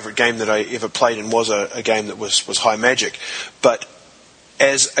my favourite game that I ever played in was a game that was high magic. But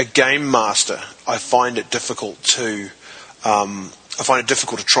as a game master, I find it difficult to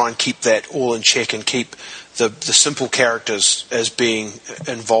try and keep that all in check and keep the simple characters as being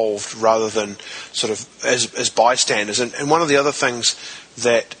involved rather than sort of as bystanders. And one of the other things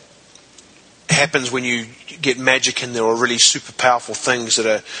that happens when you get magic in there, or really super powerful things that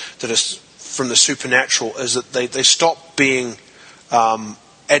are from the supernatural, is that they stop being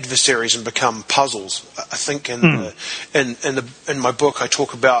adversaries and become puzzles. I think in my book I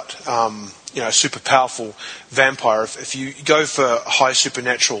talk about a super powerful vampire. If you go for a high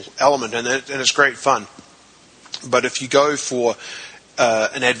supernatural element, and it's great fun, but if you go for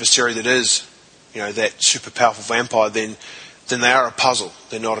an adversary that is that super powerful vampire, then they are a puzzle.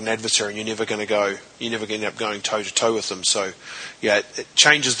 They're not an adversary, and you're never going to end up going toe to toe with them. So, it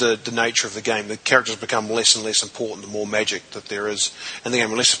changes the nature of the game. The characters become less and less important the more magic that there is in the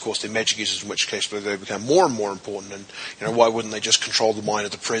game, unless, of course, they're magic users, in which case they become more and more important. And why wouldn't they just control the mind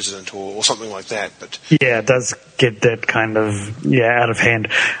of the president or something like that? But it does get that kind of out of hand.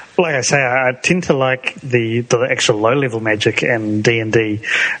 Like I say, I tend to like the actual low-level magic in D&D,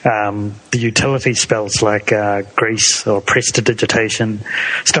 the utility spells like Grease or Prestidigitation,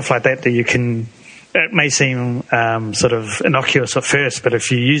 stuff like that you can. It may seem sort of innocuous at first, but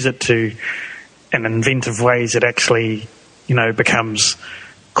if you use it in inventive ways, it actually becomes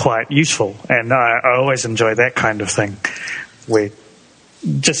quite useful. And I always enjoy that kind of thing, where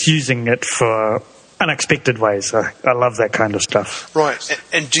just using it for unexpected ways. I love that kind of stuff. Right.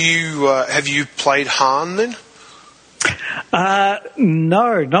 And do you have you played Han then?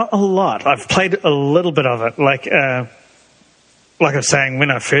 No, not a lot. I've played a little bit of it. Like I was saying, when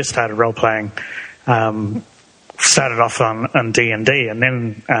I first started role playing, started off on D&D, and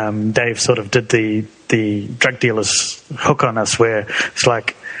then Dave sort of did the drug dealer's hook on us, where it's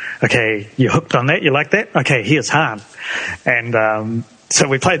like, okay, you're hooked on that, you like that? Okay, here's Han. And so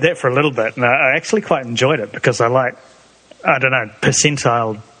we played that for a little bit, and I actually quite enjoyed it because I don't know,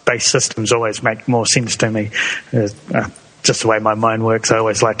 percentile-based systems always make more sense to me. Just the way my mind works, I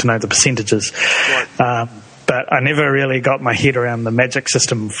always like to know the percentages. Right. But I never really got my head around the magic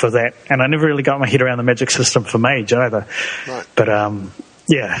system for that, and I never really got my head around the magic system for mage either. Right. But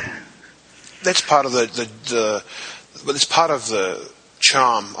yeah, that's part of it's part of the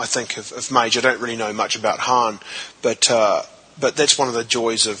charm, I think, of mage. I don't really know much about Han, but that's one of the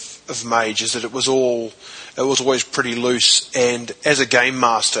joys of mage, is that it was always pretty loose, and as a game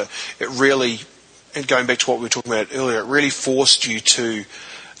master, it really, and going back to what we were talking about earlier, it really forced you to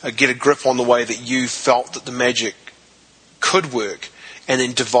get a grip on the way that you felt that the magic could work, and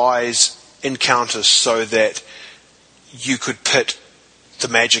then devise encounters so that you could pit the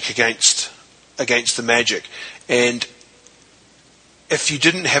magic against the magic. And if you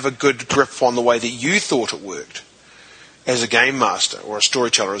didn't have a good grip on the way that you thought it worked as a game master, or a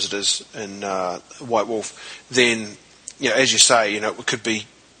storyteller as it is in White Wolf, then, as you say, it could be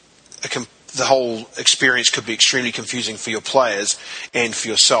the whole experience could be extremely confusing for your players and for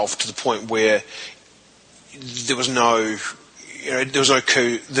yourself, to the point where there was no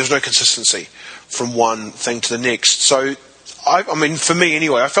consistency from one thing to the next. So, I mean, for me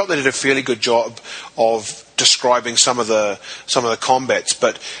anyway, I felt they did a fairly good job of describing some of the combats,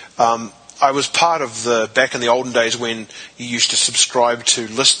 but I was part of back in the olden days when you used to subscribe to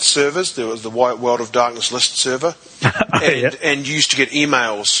list servers. There was the White World of Darkness list server, and you used to get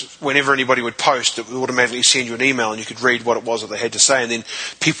emails whenever anybody would post. It would automatically send you an email, and you could read what it was that they had to say, and then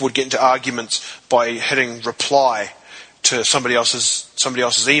people would get into arguments by hitting reply to somebody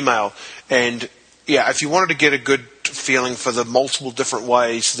else's email. And yeah, if you wanted to get a good feeling for the multiple different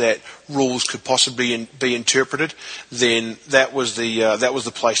ways that rules could possibly be interpreted, then that was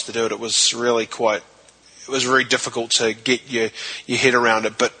the place to do it. It was very difficult to get your head around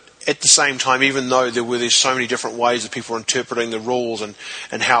it, but at the same time, even though there's so many different ways that people were interpreting the rules and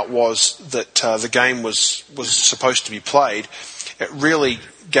how it was that the game was supposed to be played, it really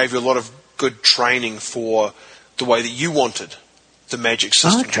gave you a lot of good training for the way that you wanted the magic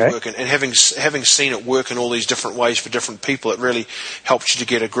system to work, and having seen it work in all these different ways for different people, it really helps you to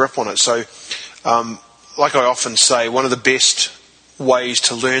get a grip on it. So, like I often say, one of the best ways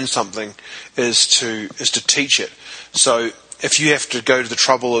to learn something is to teach it. So, if you have to go to the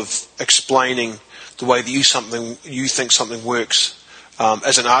trouble of explaining the way that you think something works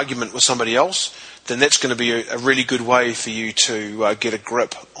as an argument with somebody else, then that's going to be a really good way for you to get a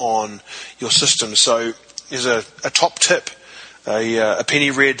grip on your system. So, there's a top tip. A penny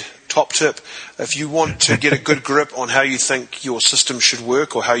red top tip. If you want to get a good grip on how you think your system should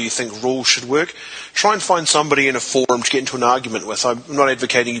work, or how you think rules should work, try and find somebody in a forum to get into an argument with. I'm not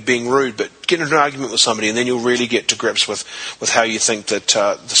advocating you being rude, but get into an argument with somebody, and then you'll really get to grips with how you think that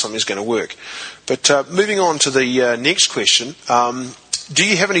something's going to work. But moving on to the next question, do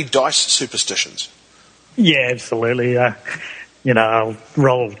you have any dice superstitions? Yeah, absolutely. I'll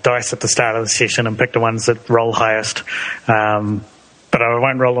roll dice at the start of the session and pick the ones that roll highest. But I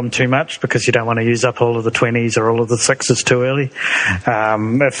won't roll them too much, because you don't want to use up all of the 20s or all of the 6s too early.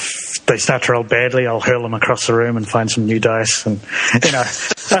 If they start to roll badly, I'll hurl them across the room and find some new dice. And, I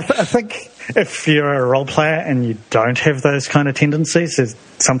think if you're a role player and you don't have those kind of tendencies, there's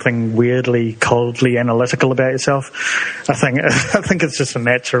something weirdly, coldly analytical about yourself. I think it's just a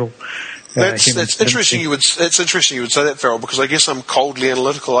natural. That's interesting. It's interesting you would say that, Farrell, because I guess I'm coldly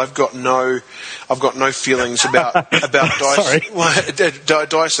analytical. I've got no feelings about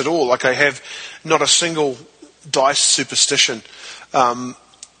dice at all. Like, I have not a single dice superstition, and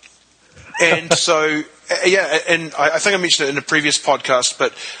so and I think I mentioned it in a previous podcast,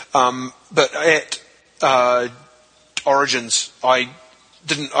 but at Origins,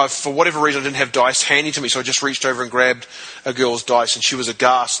 for whatever reason, I didn't have dice handy to me, so I just reached over and grabbed a girl's dice, and she was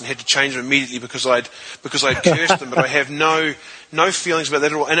aghast and had to change them immediately because I'd cursed them. But I have no feelings about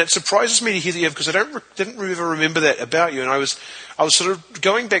that at all, and it surprises me to hear that you have, because I didn't ever remember that about you. And I was sort of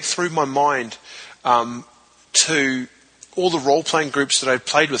going back through my mind to all the role playing groups that I'd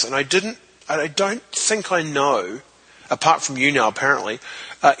played with, and I don't think I know, apart from you now apparently,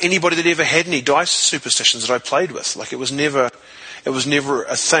 anybody that ever had any dice superstitions that I played with. Like, it was never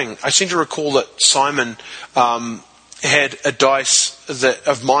a thing. I seem to recall that Simon had a dice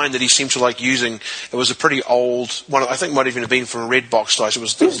of mine that he seemed to like using. It was a pretty old one. I think it might even have been from a Red Box dice. It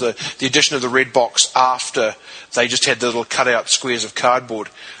was the edition of the Red Box after they just had the little cutout squares of cardboard.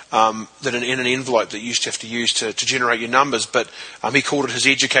 that in an envelope that you used to have to use to generate your numbers, but he called it his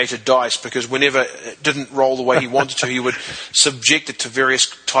educated dice, because whenever it didn't roll the way he wanted to, he would subject it to various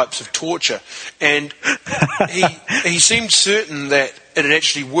types of torture. And he seemed certain that it had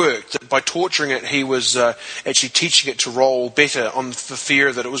actually worked, that by torturing it he was actually teaching it to roll better on the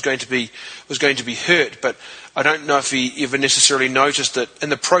fear that it was going to be hurt. But I don't know if he ever necessarily noticed that in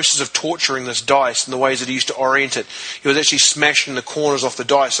the process of torturing this dice and the ways that he used to orient it, he was actually smashing the corners off the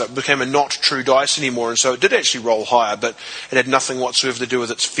dice, so it became a not true dice anymore, and so it did actually roll higher, but it had nothing whatsoever to do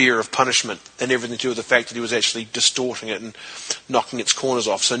with its fear of punishment and everything to do with the fact that he was actually distorting it and knocking its corners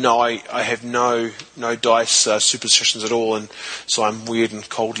off. So no, I have no dice superstitions at all, and so I'm weird and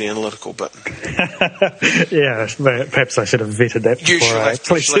coldly analytical. But yeah, perhaps I should have vetted that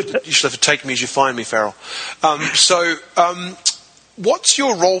before. You should have to take me as you find me, Farrell. What's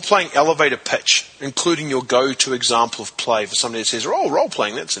your role-playing elevator pitch, including your go-to example of play for somebody that says, "Oh,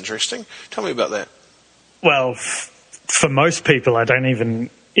 role-playing, that's interesting"? Tell me about that. Well, for most people, I don't even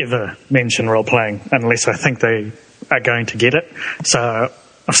ever mention role-playing unless I think they are going to get it. So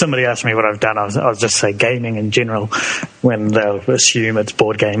if somebody asks me what I've done, I'll just say gaming in general, when they'll assume it's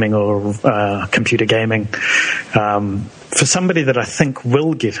board gaming or computer gaming. For somebody that I think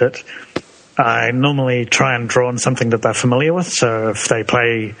will get it, I normally try and draw on something that they're familiar with. So if they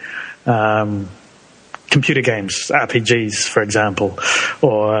play computer games, RPGs, for example,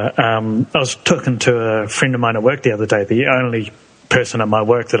 or I was talking to a friend of mine at work the other day, the only person at my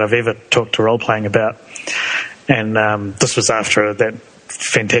work that I've ever talked to role-playing about, and this was after that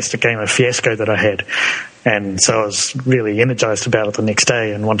fantastic game of Fiasco that I had, and so I was really energised about it the next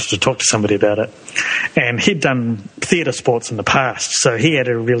day and wanted to talk to somebody about it. And he'd done theatre sports in the past, so he had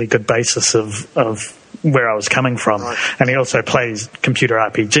a really good basis of where I was coming from. Right. And he also plays computer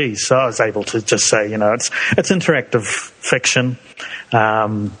RPGs, so I was able to just say, it's interactive fiction.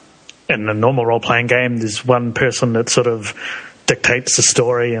 In a normal role-playing game, there's one person that sort of dictates the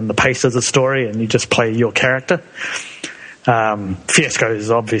story and the pace of the story, and you just play your character. Fiasco is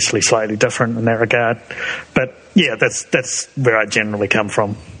obviously slightly different in that regard, but yeah, that's where I generally come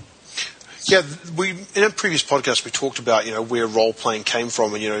from. Yeah, in a previous podcast we talked about where role playing came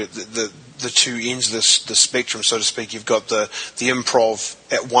from, and the two ends of the spectrum, so to speak. You've got the improv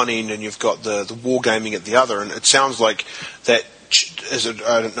at one end, and you've got the wargaming at the other. And it sounds like that.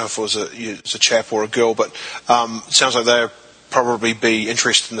 I don't know if it's a chap or a girl, but it sounds like they'll probably be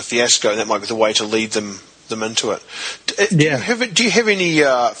interested in the Fiasco, and that might be the way to lead them into it. Yeah. Do you have any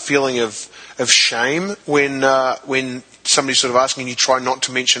feeling of shame when somebody's sort of asking you try not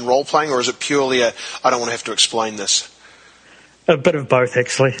to mention role playing, or is it purely I don't want to have to explain this? A bit of both,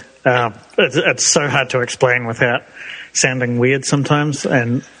 actually. It's so hard to explain without sounding weird sometimes,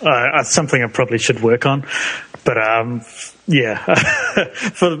 and something I probably should work on. But yeah,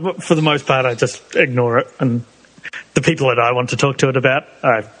 for the most part, I just ignore it, and the people that I want to talk to it about,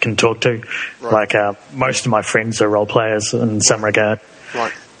 I can talk to. Right. Like most of my friends are role players in some regard.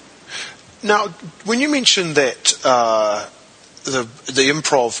 Right. Now, when you mentioned that the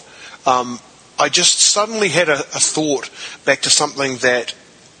improv, I just suddenly had a thought back to something that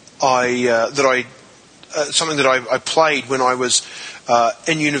I played when I was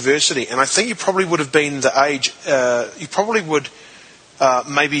in university, and I think you probably would have been the age. You probably would.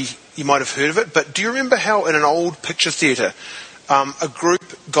 Maybe you might have heard of it, but do you remember how in an old picture theatre a group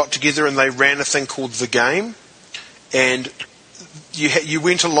got together and they ran a thing called The Game, and you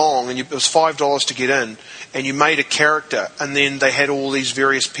went along and it was $5 to get in, and you made a character, and then they had all these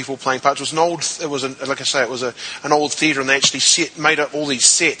various people playing parts. It was an old theatre, and they actually made up all these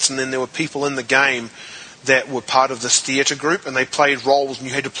sets, and then there were people in the game that were part of this theatre group, and they played roles, and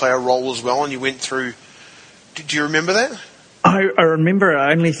you had to play a role as well, and you went through. Do you remember that? I remember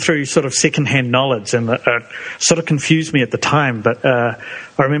only through sort of second-hand knowledge, and it sort of confused me at the time, but I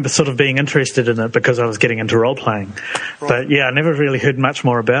remember sort of being interested in it because I was getting into role-playing. Right. But yeah, I never really heard much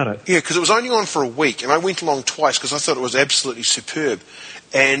more about it. Yeah, because it was only on for a week, and I went along twice because I thought it was absolutely superb.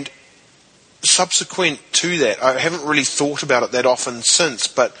 And subsequent to that, I haven't really thought about it that often since,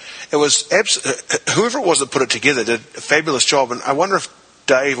 but it was whoever it was that put it together did a fabulous job, and I wonder if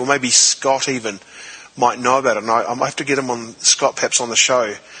Dave or maybe Scott even might know about it, and I might have to get him on, Scott perhaps, on the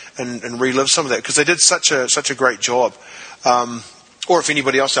show and relive some of that, because they did such a great job. Or if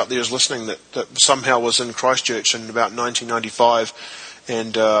anybody else out there is listening that somehow was in Christchurch in about 1995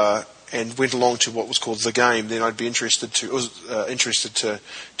 and went along to what was called The Game, then I'd be interested to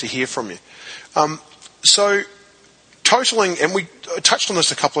hear from you. So totaling, and we touched on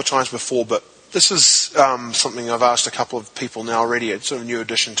this a couple of times before, but this is something I've asked a couple of people now already. It's sort of a new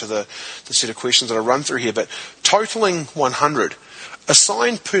addition to the set of questions that I run through here. But totaling 100,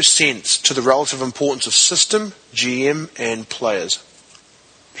 assign percents to the relative importance of system, GM, and players.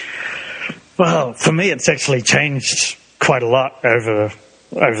 Well, for me, it's actually changed quite a lot over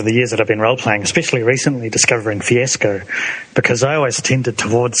the years that I've been role-playing, especially recently discovering Fiasco, because I always tended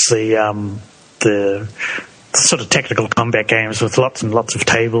towards the sort of technical combat games with lots and lots of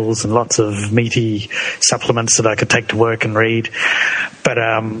tables and lots of meaty supplements that I could take to work and read. But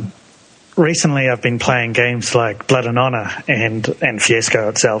recently I've been playing games like Blood and Honor and Fiasco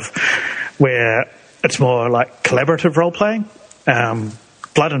itself, where it's more like collaborative role-playing.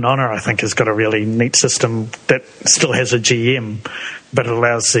 Blood and Honor, I think, has got a really neat system that still has a GM, but it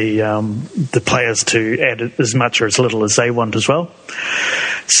allows the players to add as much or as little as they want as well.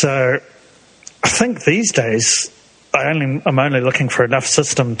 So I think these days I'm only looking for enough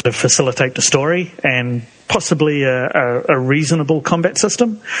system to facilitate the story and possibly a reasonable combat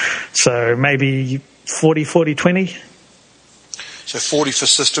system. So maybe 40, 40, 20. So 40 for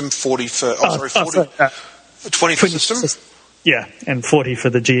system, 40 for... 20 for system? Yeah, and 40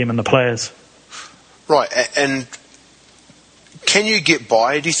 for the GM and the players. Right, and can you get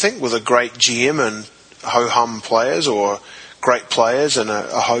by, do you think, with a great GM and ho-hum players, or great players and a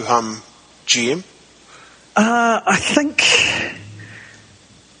ho-hum GM? I think...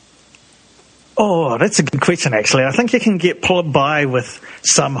 Oh, that's a good question, actually. I think you can get by with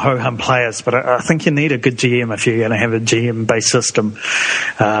some ho-hum players, but I think you need a good GM if you're going to have a GM-based system.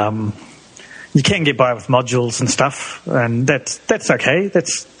 You can get by with modules and stuff, and that's okay.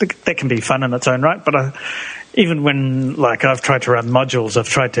 That can be fun in its own right. But even when, like, I've tried to run modules, I've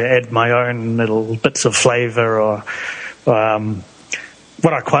tried to add my own little bits of flavour, or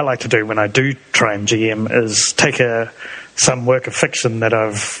what I quite like to do when I do try and GM is take some work of fiction that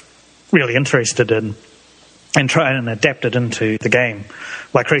I've really interested in and try and adapt it into the game.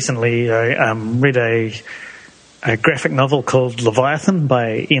 Like recently, I read a graphic novel called Leviathan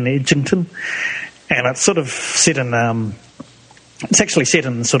by Ian Edgington, and it's sort of set in it's actually set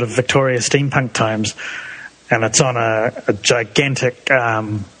in sort of Victoria steampunk times, and it's on a gigantic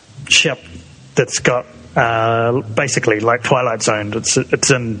ship that's got basically like Twilight Zone.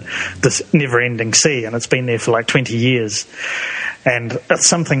 It's in this never-ending sea, and it's been there for like 20 years, and it's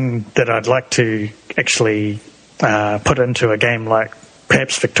something that I'd like to actually put into a game like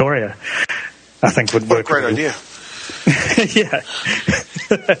perhaps Victoria. I think would work. What a great idea. Yeah.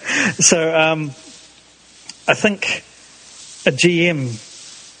 So I think a GM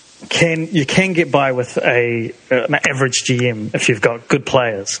you can get by with an average GM if you've got good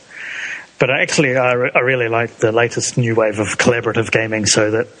players. But actually, I really like the latest new wave of collaborative gaming,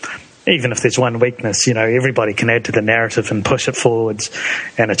 so that even if there's one weakness, everybody can add to the narrative and push it forwards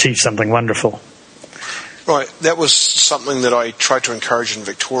and achieve something wonderful. Right, that was something that I tried to encourage in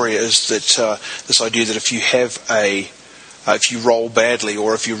Victoria, is that this idea that if you have if you roll badly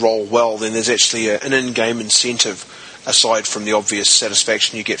or if you roll well, then there's actually an in-game incentive aside from the obvious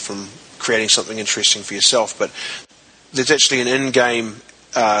satisfaction you get from creating something interesting for yourself. But there's actually an in-game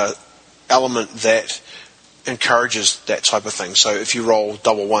element that encourages that type of thing. So if you roll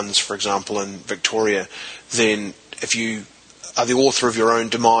double ones, for example, in Victoria, then if you are the author of your own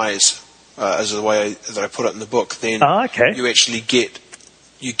demise, as the way that I put it in the book, then you actually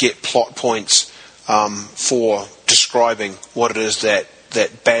get plot points for describing what it is that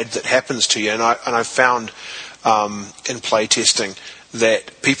bad that happens to you. And I found in play testing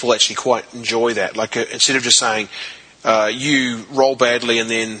that people actually quite enjoy that. Like instead of just saying you roll badly and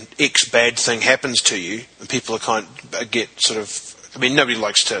then X bad thing happens to you, and people get sort of. I mean, nobody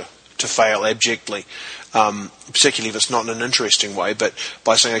likes to fail abjectly. Particularly if it's not in an interesting way, but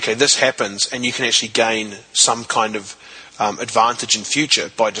by saying, okay, this happens, and you can actually gain some kind of advantage in future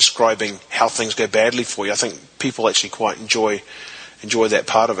by describing how things go badly for you. I think people actually quite enjoy that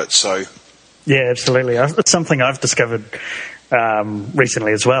part of it. So, yeah, absolutely. It's something I've discovered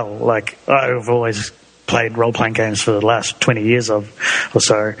recently as well. Like, I've always played role-playing games for the last 20 years or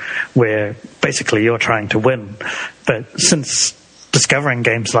so, where basically you're trying to win. But since discovering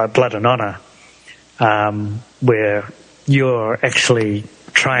games like Blood and Honor, where you're actually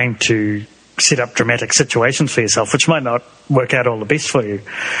trying to set up dramatic situations for yourself, which might not work out all the best for you,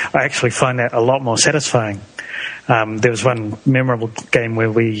 I actually find that a lot more satisfying. There was one memorable game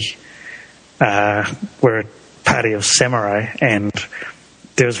where we were a party of samurai, and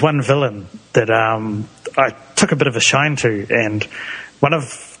there was one villain that I took a bit of a shine to, and one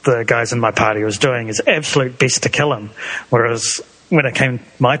of the guys in my party was doing his absolute best to kill him, whereas when it came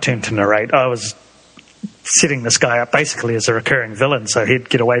my turn to narrate, I was setting this guy up basically as a recurring villain, so he'd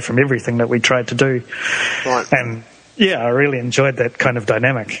get away from everything that we tried to do. Right. And yeah, I really enjoyed that kind of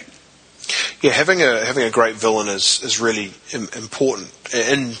dynamic. Yeah, having a great villain is really important.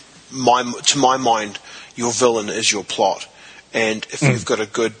 To my mind, your villain is your plot, and if you've got a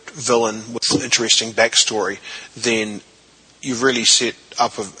good villain with an interesting backstory, then you've really set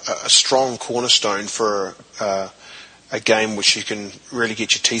up a strong cornerstone for a game which you can really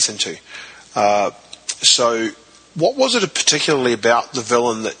get your teeth into. So, what was it particularly about the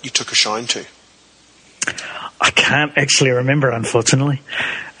villain that you took a shine to? I can't actually remember, unfortunately.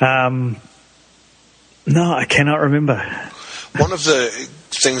 No, I cannot remember. One of the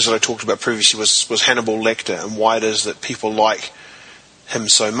things that I talked about previously was Hannibal Lecter and why it is that people like him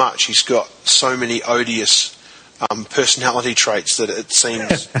so much. He's got so many odious personality traits that it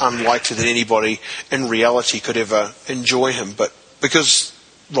seems unlikely that anybody in reality could ever enjoy him. But because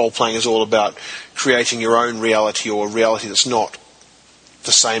role-playing is all about creating your own reality, or a reality that's not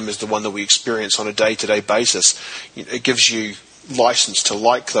the same as the one that we experience on a day-to-day basis, it gives you license to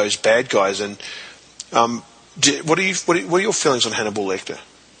like those bad guys. And what are your feelings on Hannibal Lecter?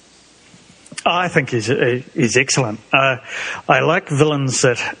 I think he's excellent. I like villains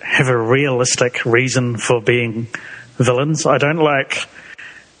that have a realistic reason for being villains. I don't like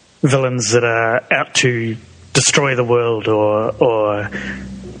villains that are out to destroy the world or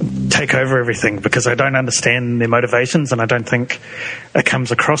take over everything, because I don't understand their motivations and I don't think it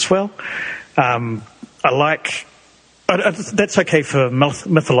comes across well. That's okay for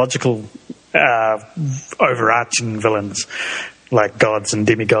mythological overarching villains like gods and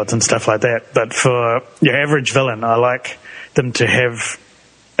demigods and stuff like that, but for your average villain, I like them to have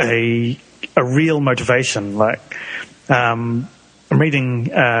a real motivation. Like I'm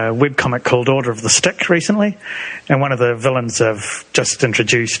reading a webcomic called Order of the Stick recently, and one of the villains I've just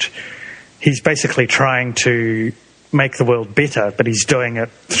introduced, he's basically trying to make the world better, but he's doing it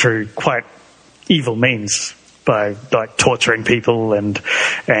through quite evil means, by like torturing people and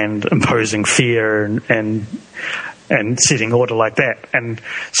imposing fear and setting order like that. And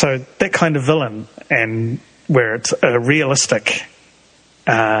so that kind of villain, and where it's a realistic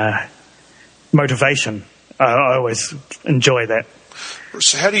motivation, I always enjoy that.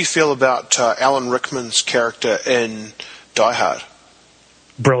 So how do you feel about Alan Rickman's character in Die Hard?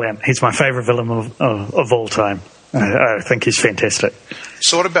 Brilliant. He's my favourite villain of all time. I think he's fantastic.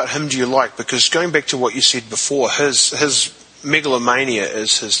 So what about him do you like? Because going back to what you said before, his megalomania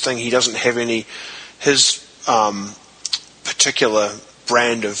is his thing. He doesn't have his particular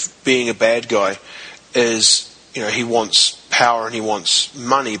brand of being a bad guy is, he wants power and he wants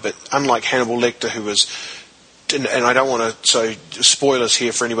money. But unlike Hannibal Lecter, who was, and I don't want to, so spoilers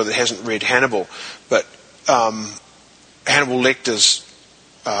here for anybody that hasn't read Hannibal, but Hannibal Lecter's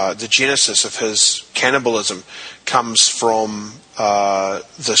the genesis of his cannibalism comes from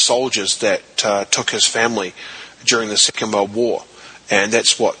the soldiers that took his family during the Second World War, and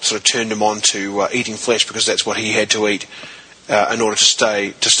that's what sort of turned him on to eating flesh, because that's what he had to eat in order to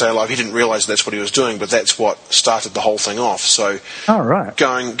stay alive. He didn't realise that's what he was doing, but that's what started the whole thing off. So,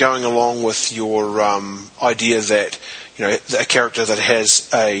 going along with your idea that a character that has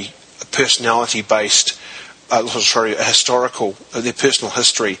a personality-based a historical, their personal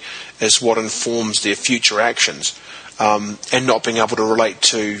history is what informs their future actions, and not being able to relate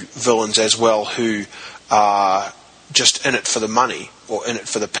to villains as well who are just in it for the money or in it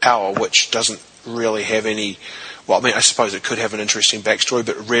for the power, which doesn't really have any. Well, I mean, I suppose it could have an interesting backstory,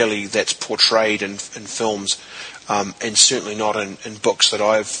 but rarely that's portrayed in films, and certainly not in books that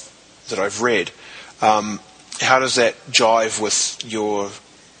I've read. How does that jive with your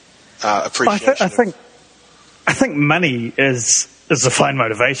appreciation? I think money is a fine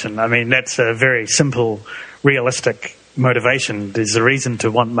motivation. I mean, that's a very simple, realistic motivation. There's a reason to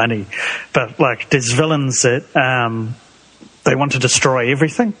want money. But, there's villains that they want to destroy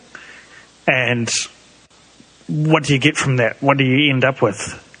everything. And what do you get from that? What do you end up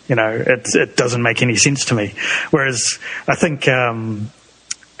with? It doesn't make any sense to me. Whereas I think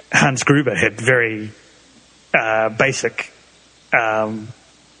Hans Gruber had very basic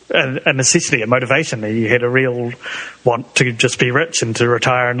a necessity, a motivation. He had a real want to just be rich and to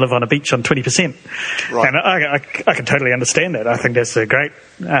retire and live on a beach on 20%. Right. And I can totally understand that. I think that's a great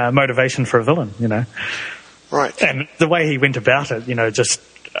motivation for a villain, Right. And the way he went about it, it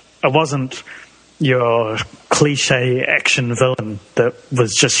wasn't your cliche action villain that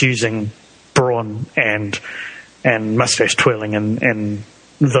was just using brawn and mustache twirling and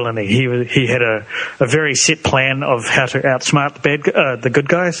villainy. He had a very set plan of how to outsmart the good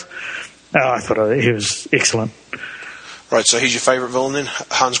guys. I thought he was excellent. Right, so he's your favourite villain then?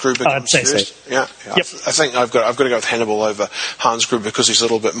 Hans Gruber I'd say first? so. Yeah. Yep. I think I've got to go with Hannibal over Hans Gruber because he's a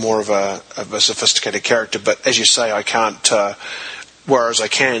little bit more of a sophisticated character. But as you say, I can't. Whereas I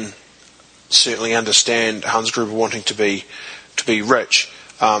can certainly understand Hans Gruber wanting to be rich.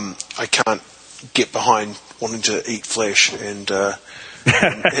 I can't get behind wanting to eat flesh and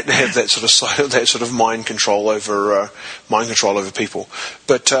have that sort of mind control over people.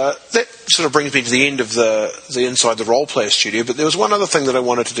 But that sort of brings me to the end of the Inside the Role Player Studio. But there was one other thing that I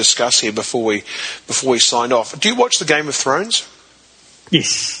wanted to discuss here before we signed off. Do you watch the Game of Thrones?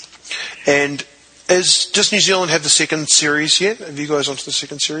 Yes. And does New Zealand have the second series yet? Have you guys onto the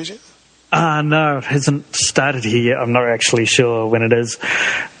second series yet? No, it hasn't started here yet. I'm not actually sure when it is.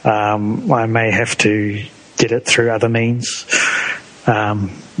 I may have to get it through other means,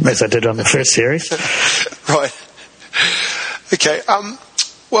 as I did on the first series. Right. Okay.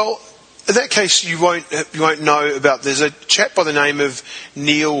 Well, in that case, you won't know about. There's a chap by the name of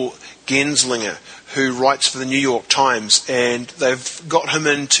Neil Genslinger who writes for the New York Times, and they've got him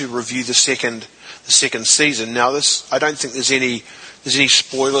in to review the second season. Now, I don't think there's any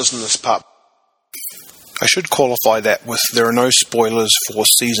spoilers in this part. I should qualify that with there are no spoilers for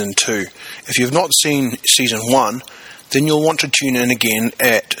Season 2. If you've not seen Season 1, then you'll want to tune in again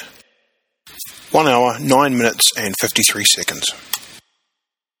at 1 hour, 9 minutes and 53 seconds.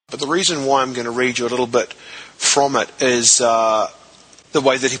 But the reason why I'm going to read you a little bit from it is the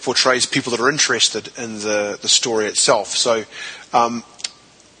way that he portrays people that are interested in the story itself. So I'll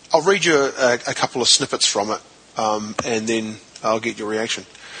read you a couple of snippets from it, and then I'll get your reaction.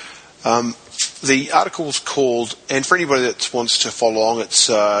 The article's called, and for anybody that wants to follow along, it's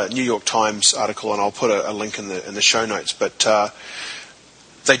a New York Times article, and I'll put a link in the show notes. But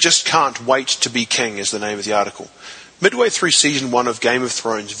They Just Can't Wait to Be King is the name of the article. Midway through Season 1 of Game of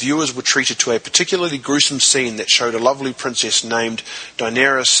Thrones, viewers were treated to a particularly gruesome scene that showed a lovely princess named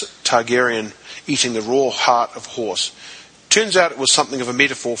Daenerys Targaryen eating the raw heart of a horse. Turns out it was something of a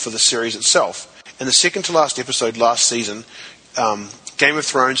metaphor for the series itself. In the second to last episode last season, Game of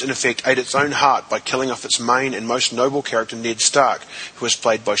Thrones in effect ate its own heart by killing off its main and most noble character Ned Stark, who was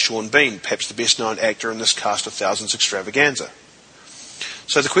played by Sean Bean, perhaps the best known actor in this cast of thousands extravaganza.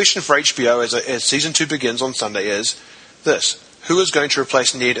 So the question for HBO as Season 2 begins on Sunday is this: who is going to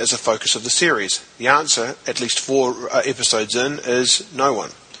replace Ned as the focus of the series? The answer, at least 4 episodes in, is no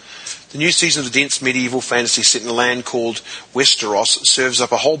one. The new season of dense medieval fantasy set in a land called Westeros serves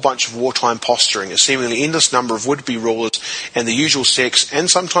up a whole bunch of wartime posturing, a seemingly endless number of would-be rulers, and the usual sex, and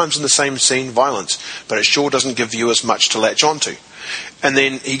sometimes in the same scene, violence, but it sure doesn't give viewers much to latch onto. And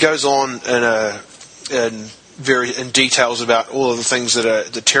then he goes on in details about all of the things that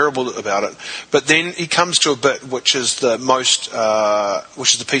are terrible about it. But then he comes to a bit which is the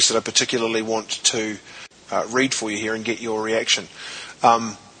piece that I particularly want to read for you here and get your reaction.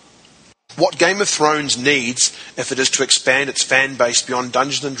 What Game of Thrones needs, if it is to expand its fan base beyond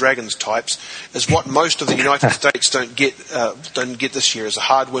Dungeons and Dragons types, is what most of the United States don't get this year: is a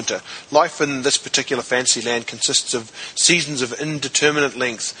hard winter. Life in this particular fantasy land consists of seasons of indeterminate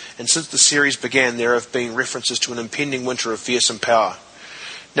length, and since the series began, there have been references to an impending winter of fearsome power.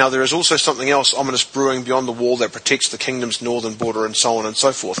 Now, there is also something else ominous brewing beyond the wall that protects the kingdom's northern border, and so on and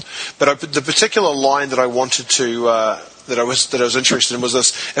so forth. But the particular line that I wanted to that I was interested in was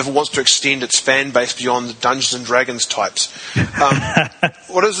this: if it wants to extend its fan base beyond the Dungeons and Dragons types.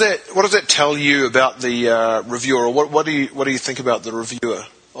 What does that tell you about the reviewer? Or what do you think about the reviewer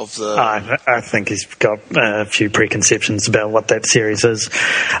of the? I think he's got a few preconceptions about what that series is.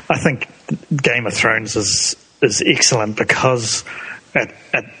 I think Game of Thrones is excellent because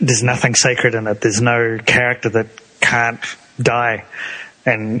there's nothing sacred in it. There's no character that can't die.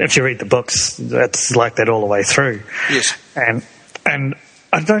 And if you read the books, it's like that all the way through. Yes. And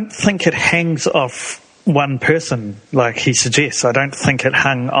I don't think it hangs off one person like he suggests. I don't think it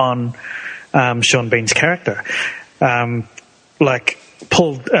hung on Sean Bean's character. Like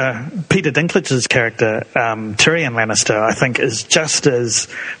Peter Dinklage's character, Tyrion Lannister, I think is just as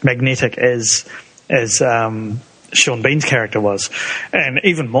magnetic as Sean Bean's character was. And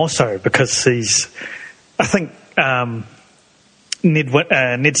even more so because I think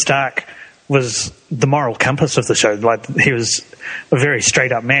Ned Stark was the moral compass of the show. Like, he was a very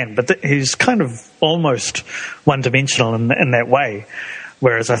straight up man, but he's kind of almost one-dimensional in that way.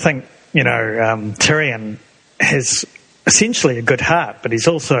 Whereas I think, Tyrion has essentially a good heart, but he's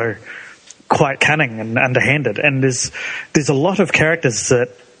also quite cunning and underhanded. And there's a lot of characters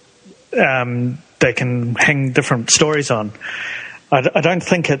that they can hang different stories on. I don't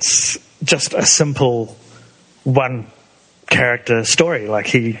think it's just a simple one character story. Like,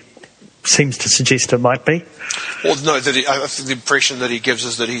 he seems to suggest it might be. Well, no, I think the impression that he gives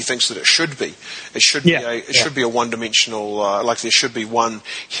is that he thinks that it should be. It should be should be a one-dimensional, like there should be one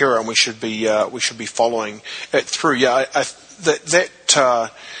hero, and we should be following it through. Yeah,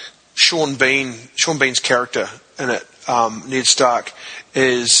 Sean Bean's character in it, Ned Stark,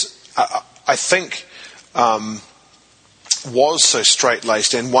 is I think was so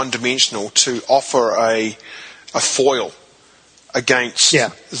straight-laced and one-dimensional to offer a foil against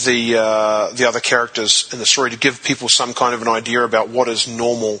the other characters in the story, to give people some kind of an idea about what is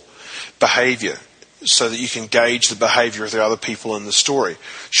normal behaviour, so that you can gauge the behaviour of the other people in the story.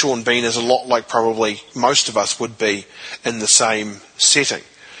 Sean Bean is a lot like probably most of us would be in the same setting,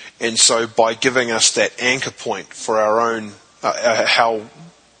 and so by giving us that anchor point for our own how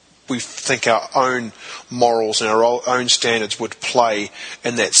we think our own morals and our own standards would play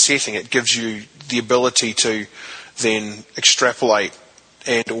in that setting, it gives you the ability to then extrapolate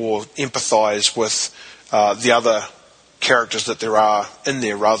and or empathise with the other characters that there are in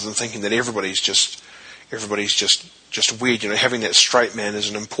there, rather than thinking that everybody's just weird. Having that straight man is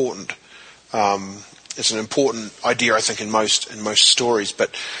an important idea, I think, in most stories.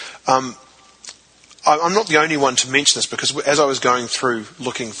 But I'm not the only one to mention this, because as I was going through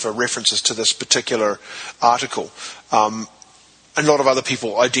looking for references to this particular article, a lot of other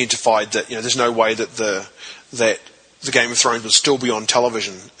people identified that there's no way that the Game of Thrones would still be on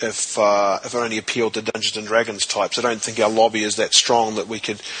television if it only appealed to Dungeons and Dragons types. I don't think our lobby is that strong that we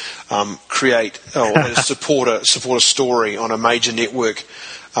could create or support a story on a major network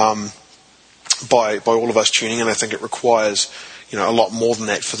by all of us tuning in. I think it requires a lot more than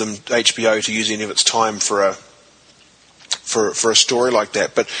that for them, HBO, to use any of its time for a story like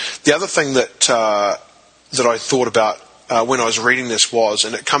that. But the other thing that I thought about when I was reading this was,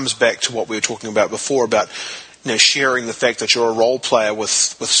 and it comes back to what we were talking about before about sharing the fact that you're a role player with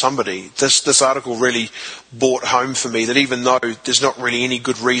somebody. This article really brought home for me that even though there's not really any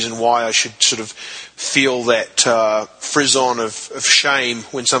good reason why I should sort of feel that frisson of shame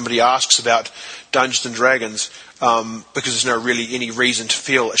when somebody asks about Dungeons and Dragons, because there's no really any reason to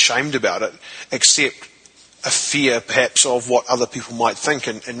feel ashamed about it, except a fear perhaps of what other people might think.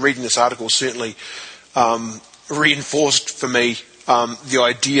 And reading this article certainly reinforced for me the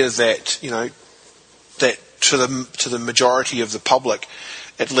idea that that to the majority of the public,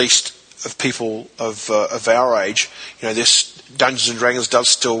 at least of people of our age, this Dungeons and Dragons does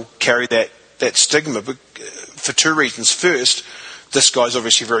still carry that stigma, but for two reasons. First, this guy's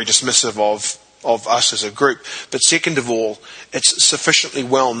obviously very dismissive of us as a group, but second of all, it's sufficiently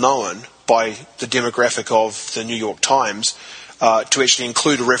well known by the demographic of the New York Times to actually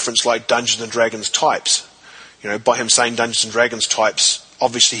include a reference like Dungeons and Dragons types. By him saying Dungeons and Dragons types,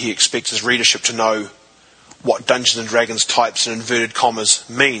 obviously he expects his readership to know what Dungeons and Dragons types in inverted commas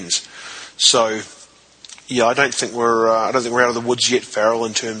means. So, yeah, I don't think we're out of the woods yet, Farrell,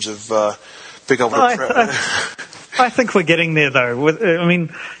 in terms of big old. I think we're getting there, though.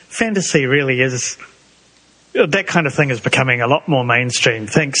 Fantasy really is. That kind of thing is becoming a lot more mainstream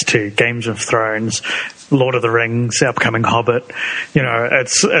thanks to Games of Thrones, Lord of the Rings, upcoming Hobbit.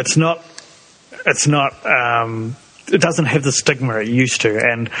 It's not. It doesn't have the stigma it used to,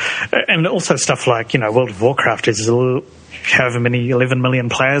 and also stuff like World of Warcraft is however many 11 million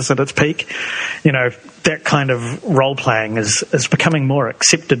players at its peak. That kind of role playing is becoming more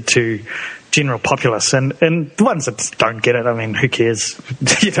accepted to general populace, and the ones that don't get it, who cares?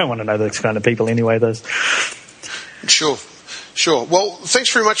 You don't want to know those kind of people anyway. Those. Sure. Well,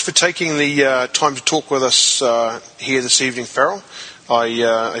 thanks very much for taking the time to talk with us here this evening, Farrell.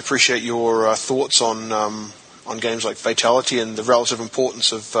 I appreciate your thoughts on games like Fatality and the relative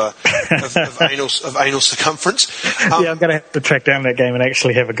importance of anal circumference. I'm going to have to track down that game and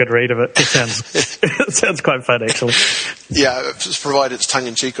actually have a good read of it. It sounds quite fun, actually. Yeah, provided it's tongue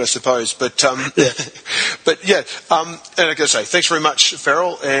in cheek, I suppose. But and like I say, thanks very much,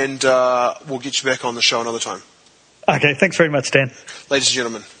 Farrell, and we'll get you back on the show another time. Okay, thanks very much, Dan. Ladies and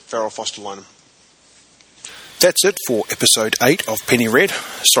gentlemen, Farrell Foster-Lynham. That's it for episode 8 of Penny Red.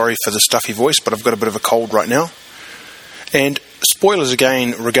 Sorry for the stuffy voice, but I've got a bit of a cold right now. And spoilers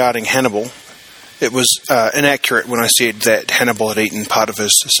again regarding Hannibal. It was inaccurate when I said that Hannibal had eaten part of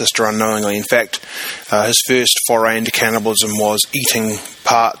his sister unknowingly. In fact, his first foray into cannibalism was eating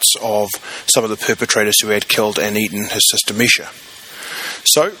parts of some of the perpetrators who had killed and eaten his sister Misha.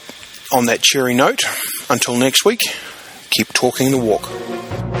 So, on that cheery note, until next week, keep talking the walk.